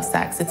selling of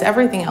sex. It's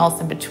everything else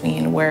in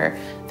between where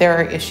there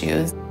are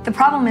issues. The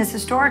problem is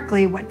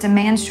historically what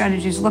demand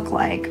strategies look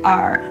like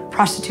are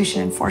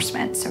prostitution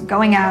enforcement. So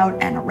going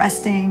out and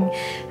arresting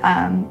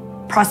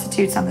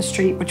prostitutes on the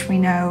street, which we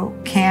know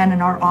can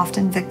and are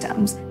often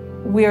victims.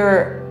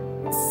 We're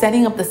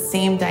setting up the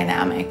same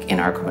dynamic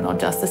in our criminal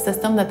justice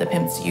system that the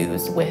pimps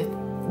use with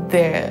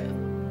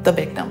the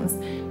victims.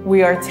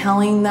 We are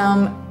telling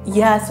them,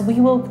 yes, we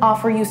will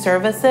offer you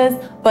services,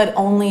 but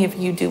only if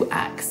you do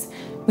X.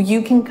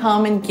 You can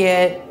come and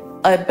get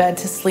a bed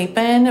to sleep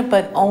in,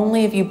 but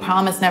only if you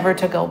promise never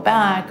to go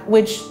back,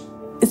 which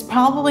is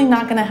probably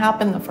not gonna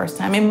happen the first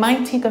time. It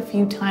might take a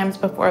few times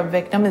before a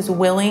victim is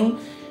willing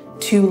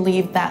to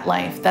leave that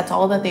life. That's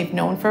all that they've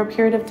known for a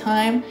period of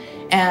time.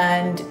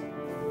 And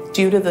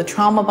due to the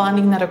trauma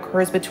bonding that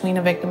occurs between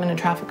a victim and a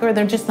trafficker,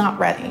 they're just not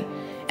ready.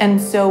 And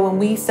so when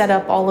we set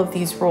up all of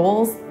these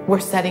roles,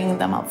 we're setting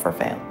them up for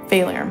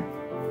failure.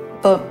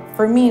 But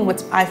for me,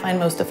 what I find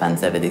most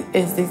offensive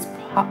is these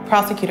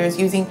prosecutors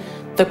using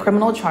the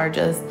criminal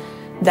charges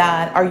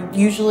that are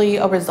usually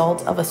a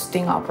result of a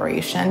sting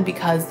operation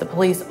because the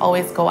police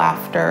always go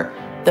after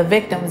the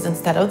victims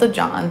instead of the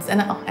Johns.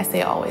 And I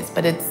say always,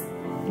 but it's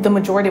the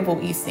majority of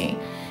what we see.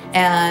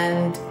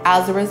 And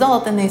as a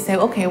result, then they say,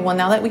 okay, well,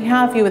 now that we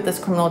have you with this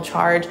criminal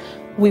charge,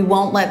 we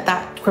won't let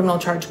that criminal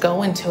charge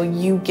go until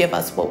you give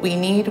us what we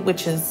need,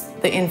 which is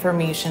the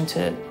information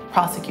to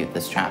prosecute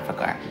this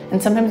trafficker.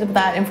 And sometimes if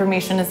that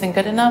information isn't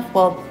good enough,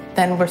 well,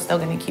 then we're still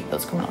going to keep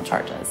those criminal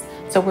charges.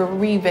 So we're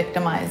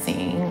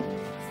re-victimizing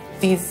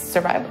these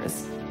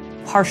survivors.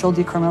 Partial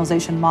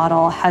decriminalization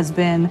model has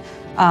been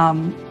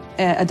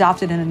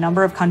adopted in a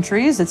number of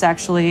countries. It's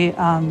actually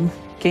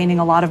gaining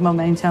a lot of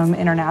momentum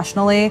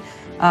internationally.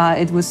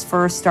 It was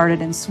first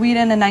started in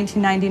Sweden in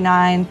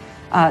 1999.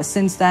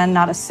 Since then,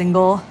 not a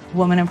single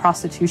woman in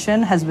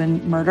prostitution has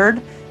been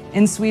murdered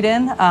in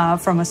Sweden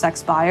from a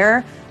sex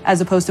buyer, as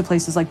opposed to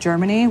places like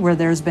Germany, where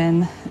there's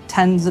been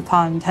tens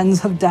upon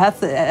tens of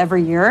deaths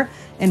every year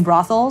in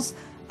brothels.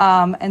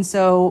 And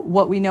so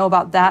what we know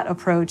about that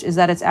approach is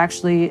that it's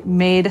actually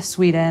made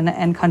Sweden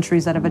and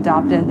countries that have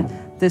adopted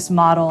this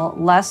model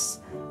less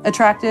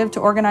attractive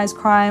to organized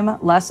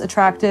crime, less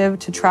attractive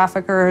to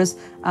traffickers.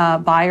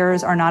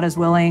 Buyers are not as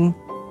willing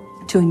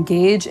to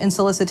engage in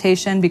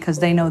solicitation because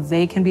they know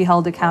they can be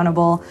held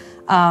accountable.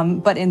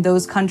 But in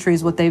those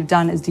countries, what they've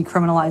done is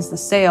decriminalize the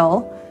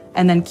sale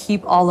and then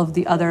keep all of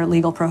the other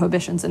legal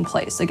prohibitions in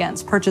place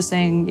against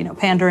purchasing,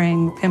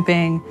 pandering,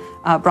 pimping,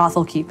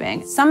 brothel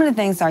keeping. Some of the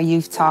things our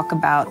youth talk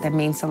about that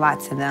means a lot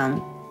to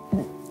them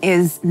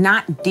is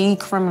not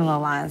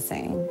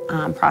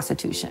decriminalizing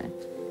prostitution.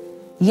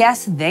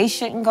 Yes, they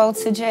shouldn't go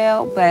to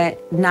jail,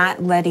 but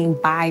not letting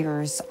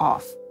buyers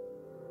off.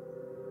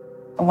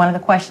 One of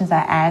the questions I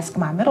ask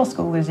my middle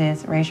schoolers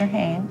is, raise your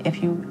hand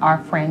if you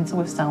are friends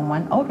with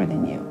someone older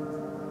than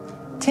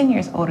you. 10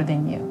 years older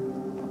than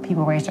you.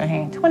 People raise their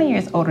hand. 20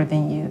 years older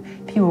than you.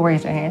 People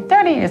raise their hand.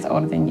 30 years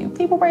older than you.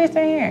 People raise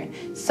their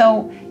hand.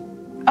 So,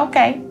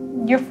 okay,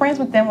 you're friends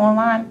with them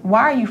online.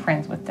 Why are you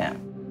friends with them?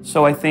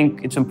 So I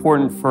think it's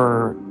important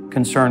for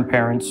concerned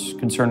parents,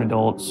 concerned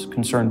adults,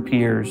 concerned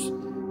peers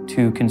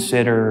to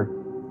consider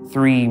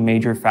 3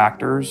 major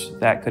factors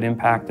that could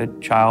impact a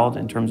child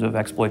in terms of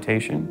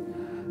exploitation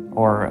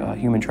or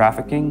human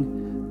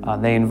trafficking.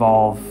 They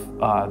involve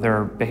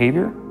their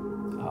behavior,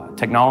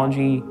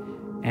 technology,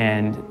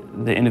 and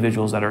the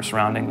individuals that are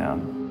surrounding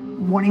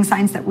them. Warning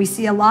signs that we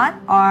see a lot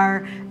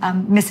are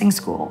missing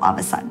school all of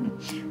a sudden,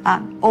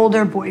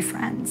 older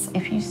boyfriends.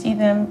 If you see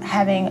them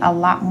having a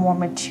lot more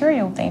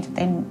material things that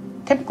they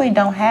typically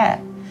don't have.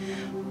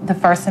 The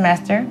first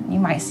semester, you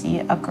might see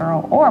a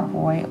girl or a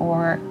boy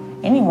or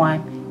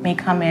anyone may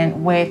come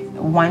in with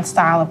one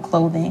style of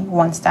clothing,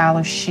 one style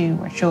of shoe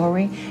or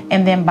jewelry,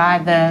 and then by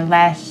the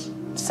last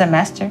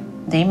semester,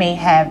 they may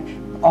have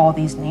all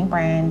these name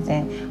brands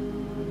and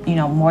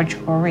more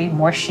jewelry,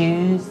 more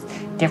shoes,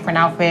 different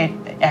outfit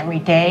every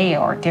day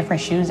or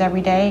different shoes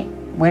every day.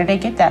 Where do they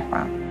get that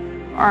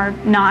from? Are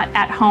not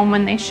at home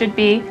when they should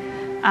be.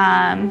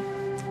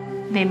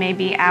 They may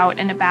be out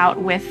and about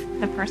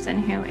with the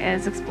person who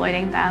is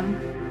exploiting them.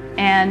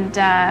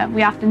 And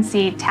we often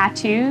see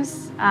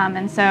tattoos.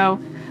 And so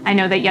I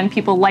know that young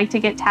people like to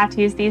get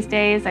tattoos these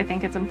days. I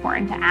think it's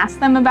important to ask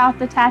them about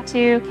the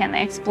tattoo. Can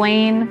they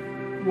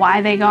explain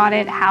why they got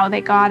it, how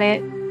they got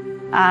it?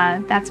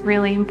 That's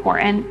really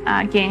important.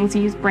 Gangs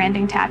use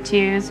branding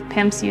tattoos,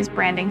 pimps use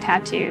branding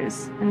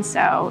tattoos. And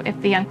so if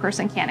the young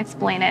person can't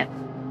explain it,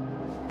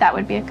 that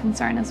would be a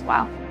concern as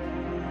well.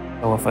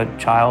 So if a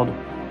child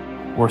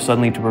were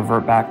suddenly to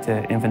revert back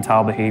to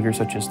infantile behavior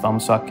such as thumb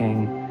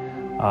sucking,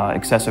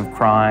 excessive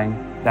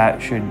crying,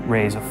 that should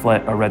raise a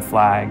red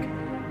flag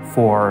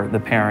for the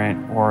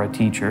parent or a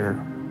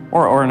teacher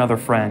or another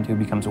friend who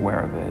becomes aware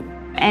of it.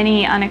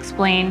 Any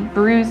unexplained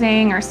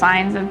bruising or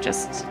signs of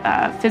just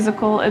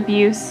physical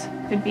abuse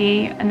could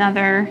be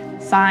another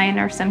sign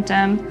or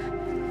symptom.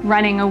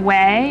 Running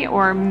away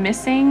or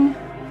missing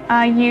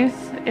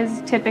youth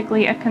is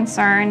typically a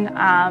concern,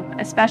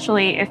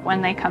 especially if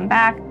when they come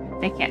back,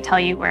 they can't tell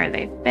you where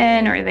they've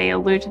been, or they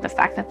allude to the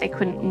fact that they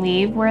couldn't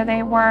leave where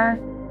they were.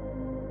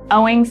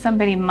 Owing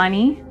somebody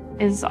money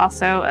is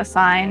also a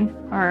sign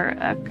or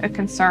a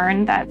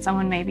concern that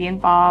someone may be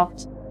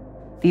involved.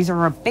 These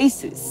are a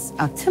basis,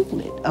 a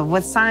template of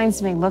what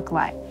signs may look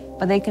like,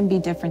 but they can be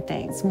different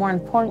things. More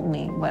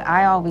importantly, what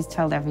I always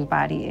tell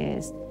everybody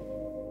is,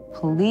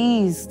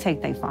 please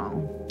take their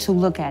phone to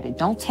look at it.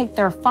 Don't take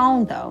their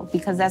phone though,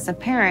 because as a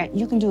parent,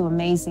 you can do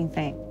amazing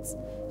things.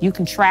 You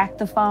can track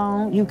the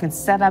phone, you can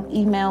set up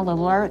email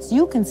alerts,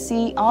 you can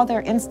see all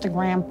their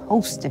Instagram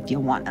posts if you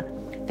wanna.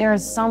 There are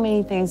so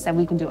many things that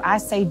we can do. I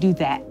say do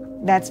that.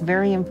 That's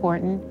very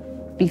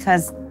important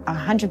because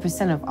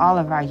 100% of all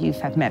of our youth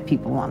have met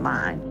people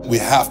online. We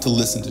have to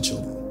listen to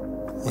children,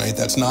 right?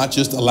 That's not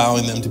just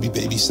allowing them to be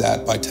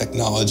babysat by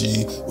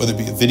technology, whether it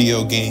be a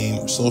video game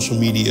or social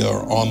media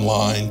or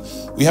online.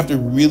 We have to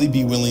really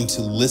be willing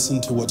to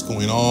listen to what's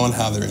going on,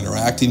 how they're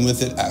interacting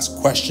with it, ask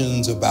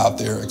questions about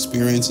their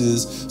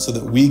experiences so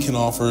that we can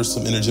offer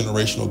some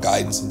intergenerational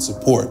guidance and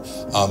support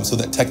so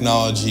that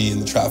technology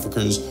and the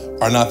traffickers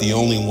are not the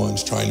only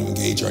ones trying to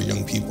engage our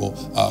young people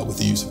with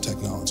the use of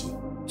technology.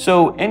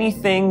 So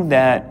anything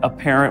that a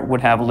parent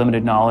would have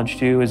limited knowledge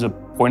to is a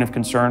point of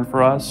concern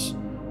for us.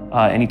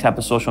 Any type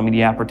of social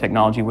media app or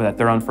technology that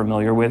they're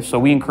unfamiliar with. So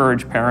we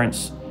encourage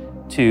parents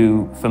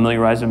to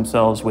familiarize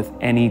themselves with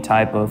any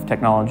type of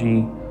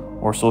technology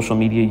or social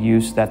media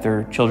use that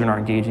their children are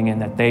engaging in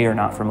that they are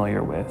not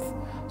familiar with.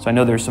 So I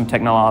know there's some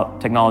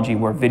technology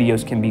where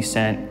videos can be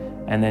sent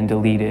and then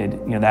deleted.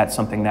 You know, that's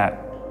something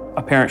that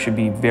a parent should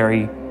be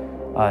very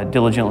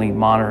diligently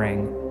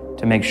monitoring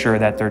to make sure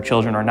that their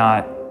children are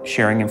not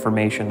sharing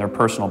information, their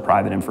personal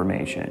private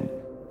information.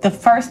 The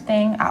first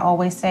thing I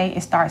always say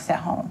is starts at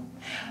home.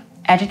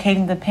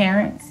 Educating the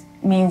parents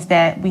means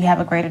that we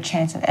have a greater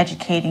chance of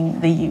educating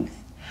the youth.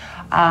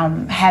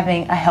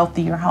 Having a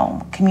healthier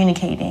home,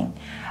 communicating,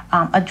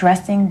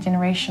 addressing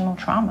generational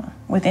trauma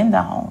within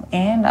the home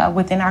and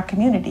within our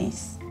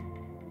communities.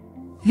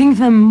 I think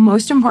the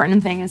most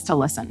important thing is to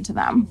listen to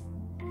them.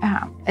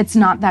 It's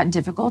not that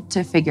difficult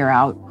to figure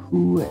out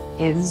who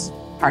is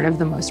part of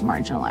the most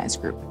marginalized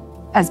group.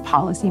 As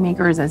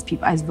policymakers,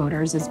 as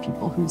voters, as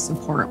people who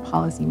support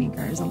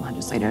policymakers and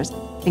legislators,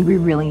 I think we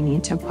really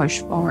need to push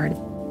forward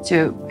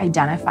to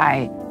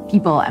identify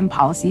people and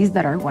policies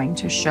that are going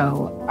to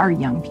show our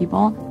young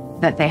people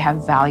that they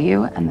have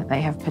value and that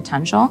they have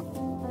potential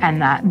and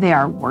that they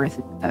are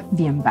worth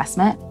the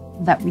investment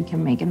that we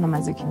can make in them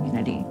as a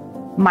community.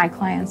 My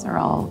clients are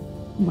all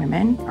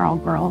women, are all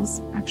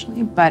girls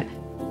actually, but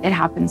it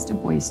happens to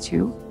boys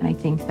too. And I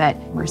think that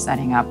we're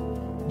setting up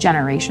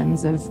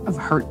generations of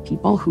hurt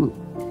people who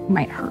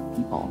might hurt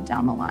people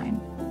down the line.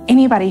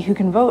 Anybody who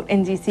can vote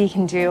in DC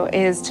can do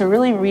is to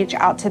really reach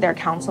out to their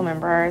council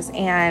members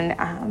and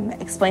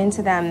explain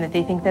to them that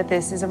they think that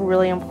this is a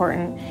really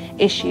important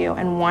issue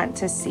and want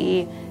to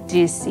see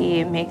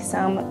DC make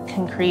some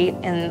concrete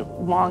and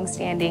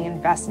long-standing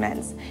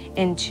investments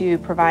into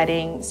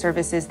providing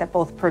services that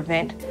both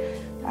prevent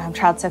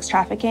child sex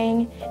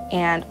trafficking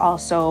and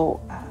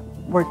also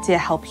work to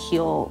help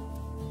heal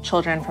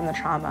children from the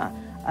trauma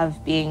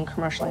of being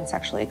commercially and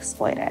sexually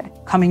exploited.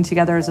 Coming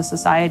together as a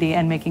society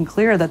and making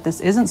clear that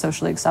this isn't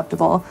socially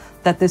acceptable,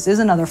 that this is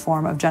another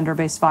form of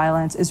gender-based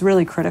violence is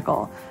really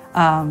critical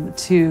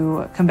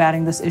to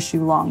combating this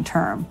issue long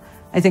term.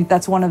 I think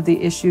that's one of the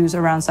issues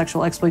around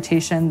sexual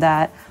exploitation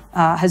that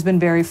has been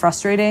very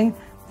frustrating,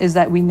 is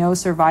that we know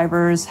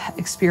survivors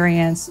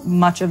experience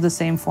much of the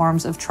same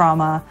forms of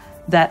trauma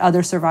that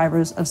other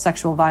survivors of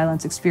sexual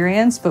violence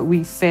experience, but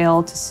we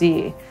fail to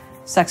see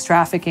sex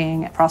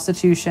trafficking,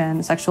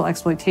 prostitution, sexual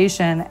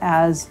exploitation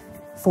as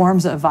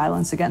forms of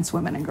violence against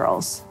women and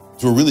girls.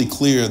 We're really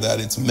clear that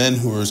it's men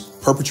who are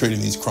perpetrating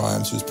these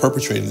crimes, who's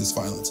perpetrating this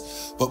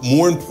violence. But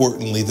more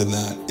importantly than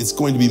that, it's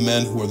going to be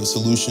men who are the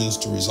solutions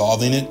to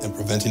resolving it and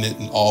preventing it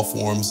in all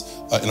forms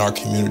in our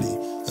community.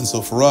 And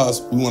so for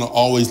us, we want to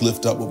always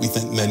lift up what we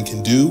think men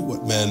can do,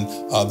 what men,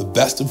 the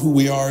best of who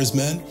we are as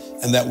men,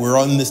 and that we're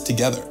on this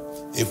together.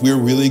 If we're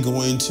really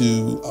going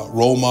to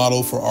role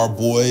model for our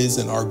boys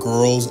and our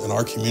girls and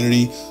our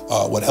community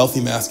what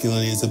healthy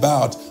masculinity is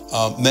about,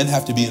 men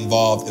have to be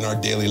involved in our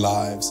daily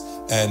lives.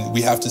 And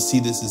we have to see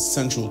this as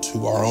central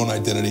to our own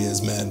identity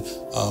as men.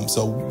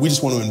 So we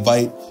just want to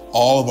invite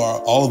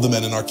all of the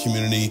men in our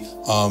community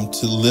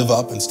to live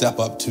up and step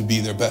up to be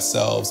their best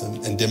selves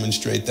and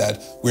demonstrate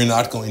that we're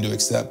not going to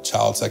accept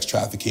child sex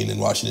trafficking in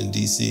Washington,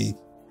 D.C.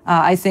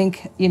 I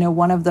think,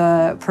 one of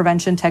the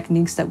prevention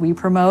techniques that we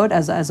promote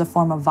as a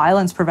form of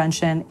violence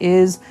prevention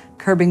is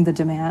curbing the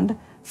demand.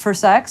 for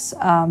sex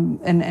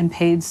and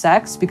paid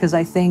sex, because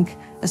I think,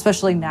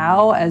 especially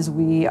now as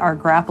we are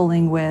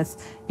grappling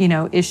with,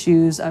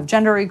 issues of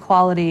gender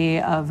equality,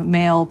 of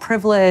male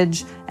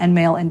privilege and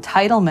male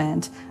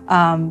entitlement,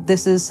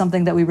 this is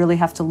something that we really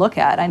have to look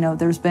at. I know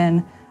there's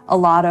been a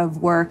lot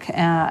of work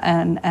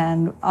and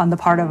on the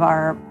part of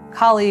our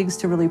colleagues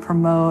to really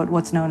promote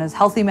what's known as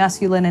healthy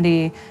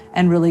masculinity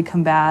and really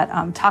combat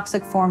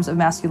toxic forms of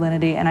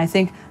masculinity. And I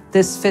think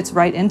this fits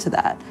right into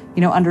that,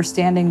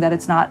 understanding that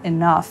it's not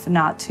enough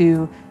not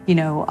to,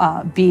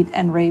 beat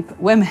and rape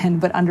women,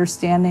 but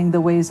understanding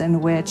the ways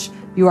in which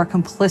you are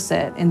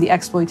complicit in the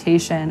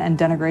exploitation and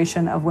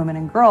denigration of women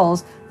and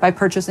girls by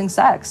purchasing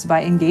sex,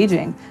 by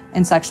engaging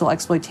in sexual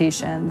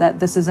exploitation, that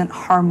this isn't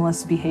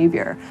harmless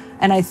behavior.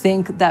 And I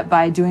think that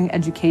by doing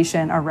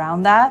education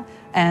around that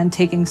and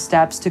taking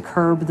steps to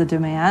curb the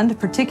demand,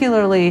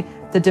 particularly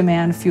the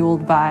demand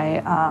fueled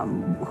by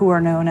who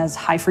are known as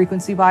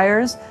high-frequency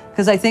buyers,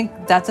 because I think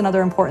that's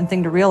another important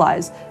thing to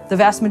realize. The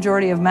vast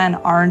majority of men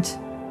aren't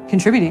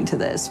contributing to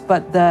this,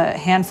 but the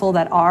handful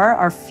that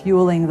are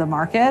fueling the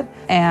market,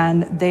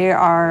 and they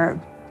are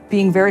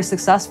being very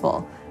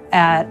successful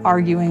at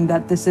arguing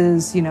that this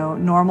is,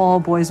 normal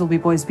boys will be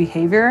boys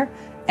behavior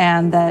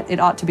and that it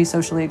ought to be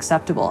socially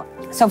acceptable.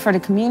 So for the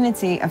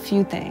community, a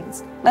few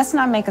things. Let's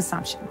not make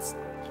assumptions.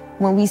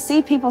 When we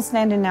see people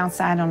standing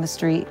outside on the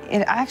street,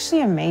 it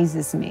actually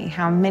amazes me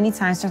how many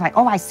times they're like,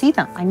 oh, I see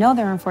them. I know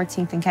they're in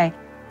 14th and K.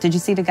 Did you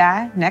see the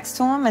guy next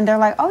to him? And they're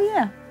like, oh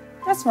yeah,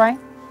 that's right.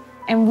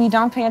 And we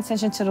don't pay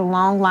attention to the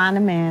long line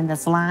of men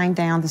that's lying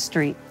down the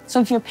street. So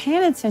if you're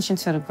paying attention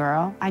to the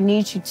girl, I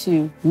need you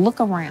to look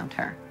around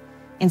her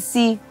and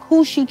see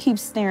who she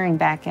keeps staring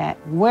back at,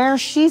 where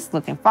she's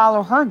looking,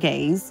 follow her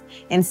gaze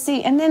and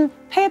see, and then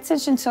pay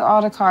attention to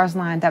all the cars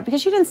lined up,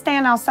 because you didn't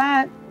stand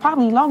outside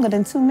probably longer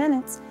than 2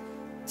 minutes.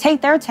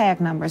 Take their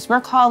tag numbers.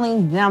 We're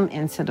calling them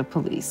into the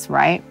police,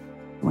 right?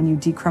 When you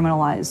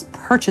decriminalize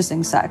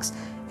purchasing sex,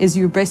 is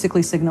you're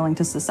basically signaling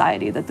to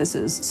society that this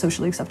is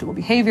socially acceptable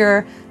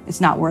behavior, it's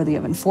not worthy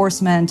of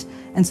enforcement.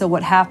 And so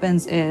what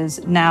happens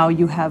is now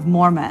you have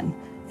more men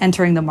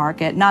entering the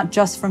market, not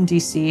just from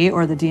DC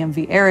or the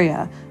DMV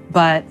area,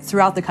 but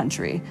throughout the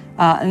country,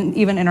 and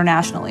even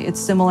internationally. It's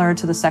similar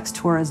to the sex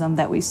tourism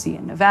that we see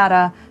in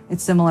Nevada.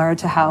 It's similar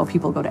to how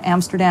people go to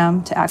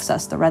Amsterdam to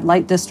access the red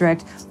light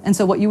district. And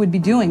so what you would be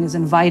doing is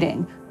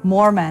inviting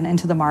more men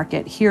into the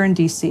market here in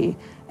DC.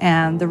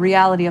 And the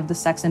reality of the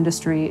sex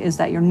industry is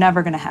that you're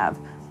never going to have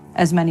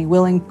as many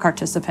willing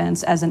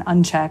participants as an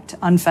unchecked,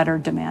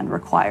 unfettered demand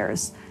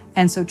requires.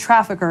 And so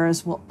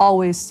traffickers will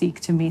always seek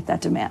to meet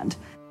that demand.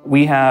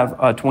 We have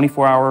a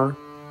 24-hour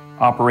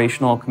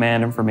operational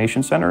command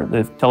information center.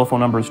 The telephone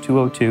number is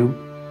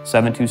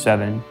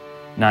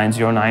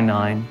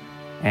 202-727-9099.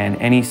 And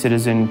any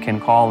citizen can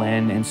call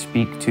in and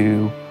speak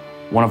to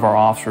one of our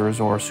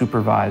officers or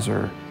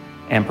supervisor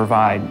and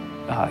provide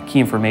key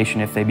information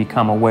if they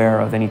become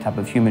aware of any type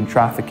of human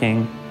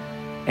trafficking,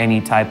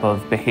 any type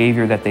of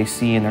behavior that they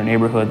see in their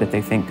neighborhood that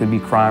they think could be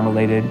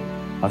crime-related,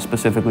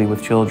 specifically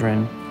with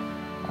children.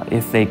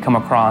 If they come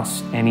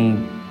across any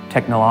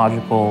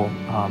technological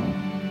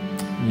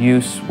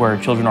use where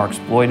children are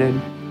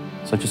exploited,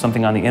 such as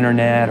something on the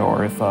internet,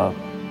 or if a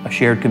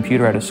shared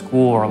computer at a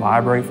school or a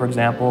library, for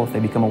example, if they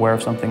become aware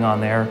of something on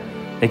there,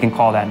 they can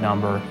call that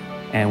number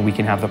and we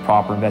can have the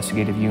proper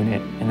investigative unit,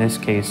 in this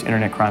case,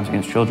 Internet Crimes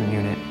Against Children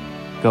Unit,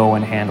 go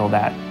and handle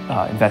that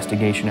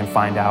investigation and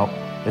find out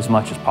as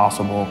much as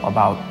possible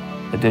about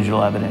the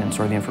digital evidence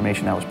or the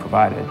information that was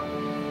provided.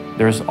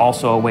 There's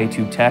also a way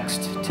to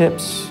text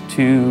tips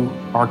to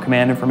our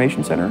command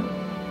information center.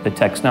 The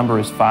text number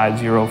is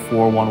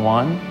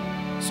 50411.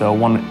 So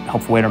one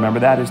helpful way to remember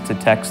that is to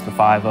text the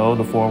 50,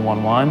 the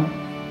 411,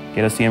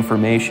 get us the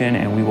information,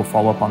 and we will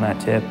follow up on that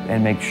tip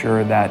and make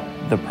sure that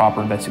the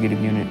proper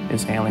investigative unit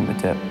is handling the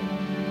tip.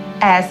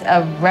 As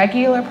a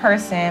regular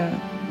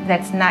person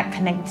that's not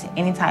connected to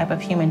any type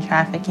of human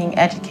trafficking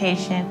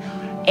education,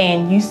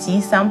 and you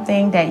see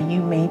something that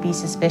you may be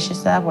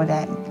suspicious of or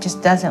that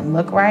just doesn't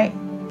look right,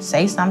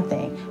 say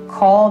something.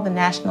 Call the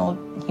National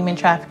Human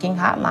Trafficking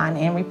Hotline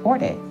and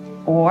report it.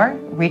 Or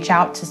reach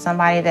out to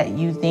somebody that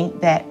you think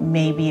that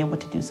may be able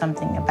to do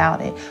something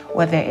about it,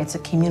 whether it's a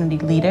community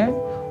leader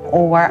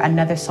or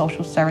another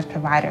social service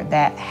provider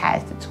that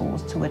has the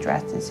tools to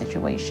address this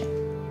situation.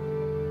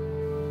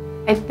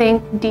 I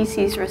think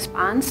DC's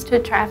response to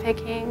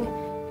trafficking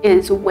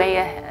is way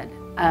ahead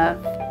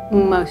of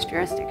most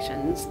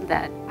jurisdictions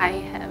that I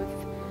have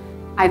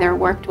either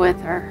worked with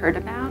or heard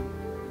about.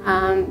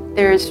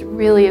 There's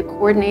really a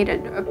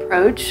coordinated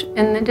approach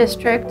in the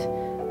district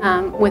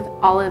with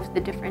all of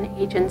the different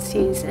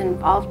agencies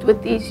involved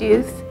with these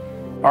youth.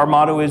 Our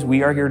motto is,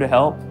 we are here to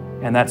help,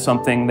 and that's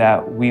something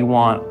that we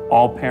want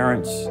all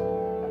parents,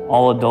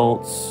 all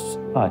adults,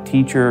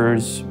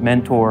 teachers,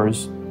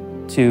 mentors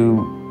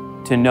to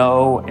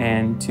know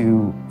and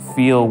to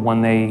feel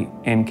when they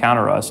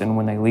encounter us and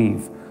when they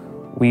leave.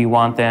 We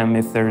want them,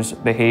 if there's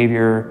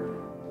behavior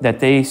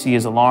that they see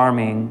as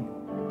alarming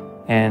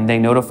and they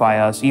notify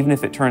us, even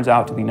if it turns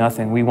out to be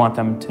nothing, we want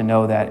them to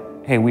know that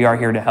hey, we are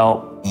here to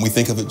help. We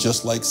think of it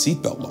just like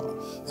seatbelt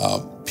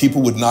law.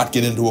 People would not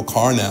get into a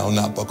car now and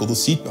not buckle the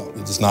seatbelt.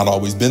 It's not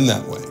always been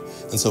that way.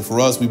 And so for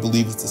us, we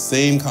believe it's the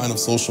same kind of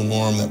social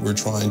norm that we're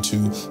trying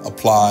to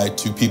apply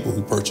to people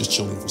who purchase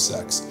children for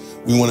sex.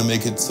 We want to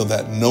make it so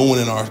that no one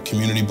in our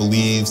community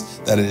believes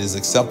that it is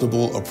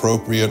acceptable,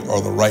 appropriate, or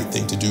the right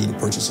thing to do to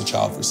purchase a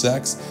child for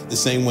sex, the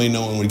same way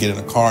no one would get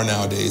in a car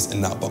nowadays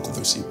and not buckle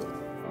their seatbelt.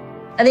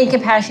 I think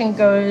compassion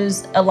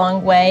goes a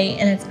long way,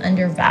 and it's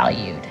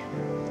undervalued.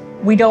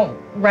 We don't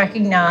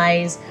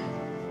recognize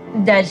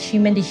that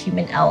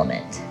human-to-human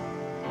element.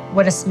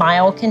 What a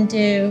smile can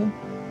do,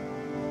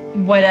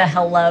 what a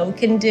hello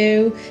can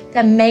do,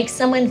 that makes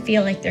someone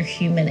feel like they're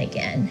human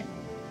again.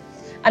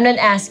 I'm not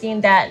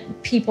asking that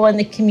people in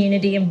the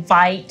community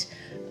invite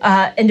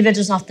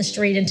individuals off the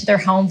street into their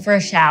home for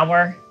a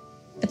shower,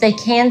 but they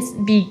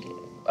can be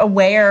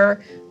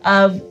aware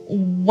of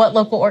what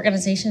local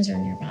organizations are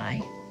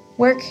nearby.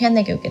 Where can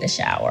they go get a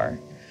shower?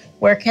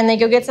 Where can they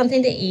go get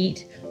something to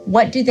eat?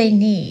 What do they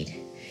need?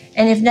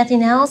 And if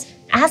nothing else,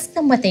 ask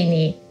them what they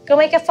need. Go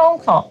make a phone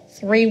call,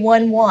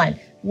 311.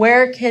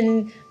 Where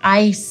can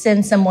I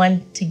send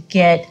someone to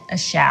get a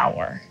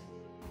shower?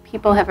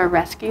 People have a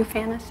rescue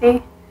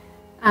fantasy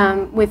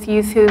with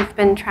youth who've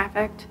been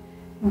trafficked,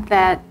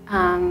 that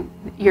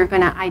you're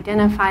going to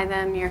identify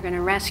them, you're going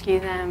to rescue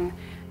them,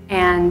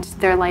 and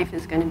their life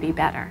is going to be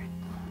better.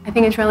 I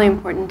think it's really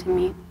important to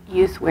meet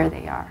youth where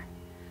they are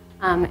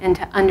and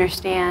to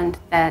understand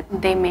that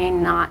they may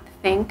not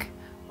think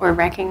or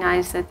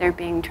recognize that they're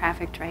being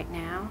trafficked right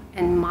now,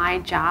 and my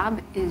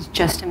job is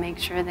just to make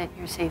sure that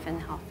you're safe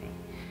and healthy.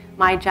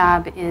 My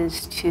job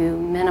is to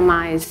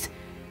minimize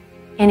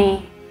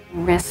any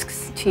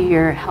risks to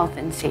your health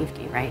and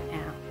safety right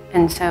now.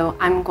 And so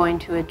I'm going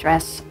to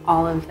address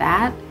all of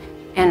that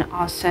and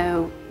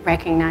also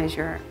recognize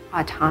your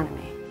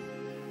autonomy.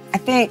 I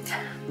think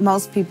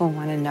most people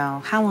want to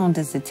know, how long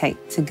does it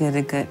take to get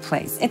a good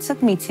place? It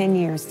took me 10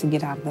 years to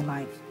get out of the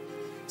life.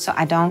 So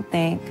I don't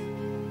think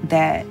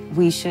that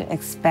we should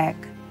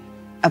expect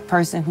a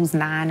person who's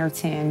 9 or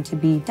 10 to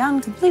be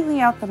done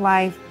completely out the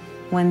life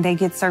when they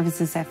get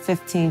services at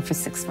 15 for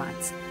 6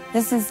 months.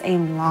 This is a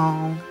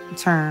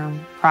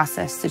long-term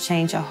process to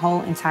change a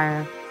whole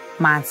entire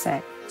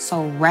mindset.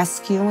 So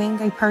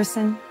rescuing a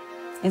person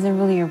isn't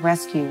really a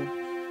rescue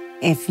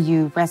if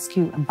you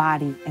rescue a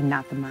body and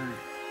not the mind.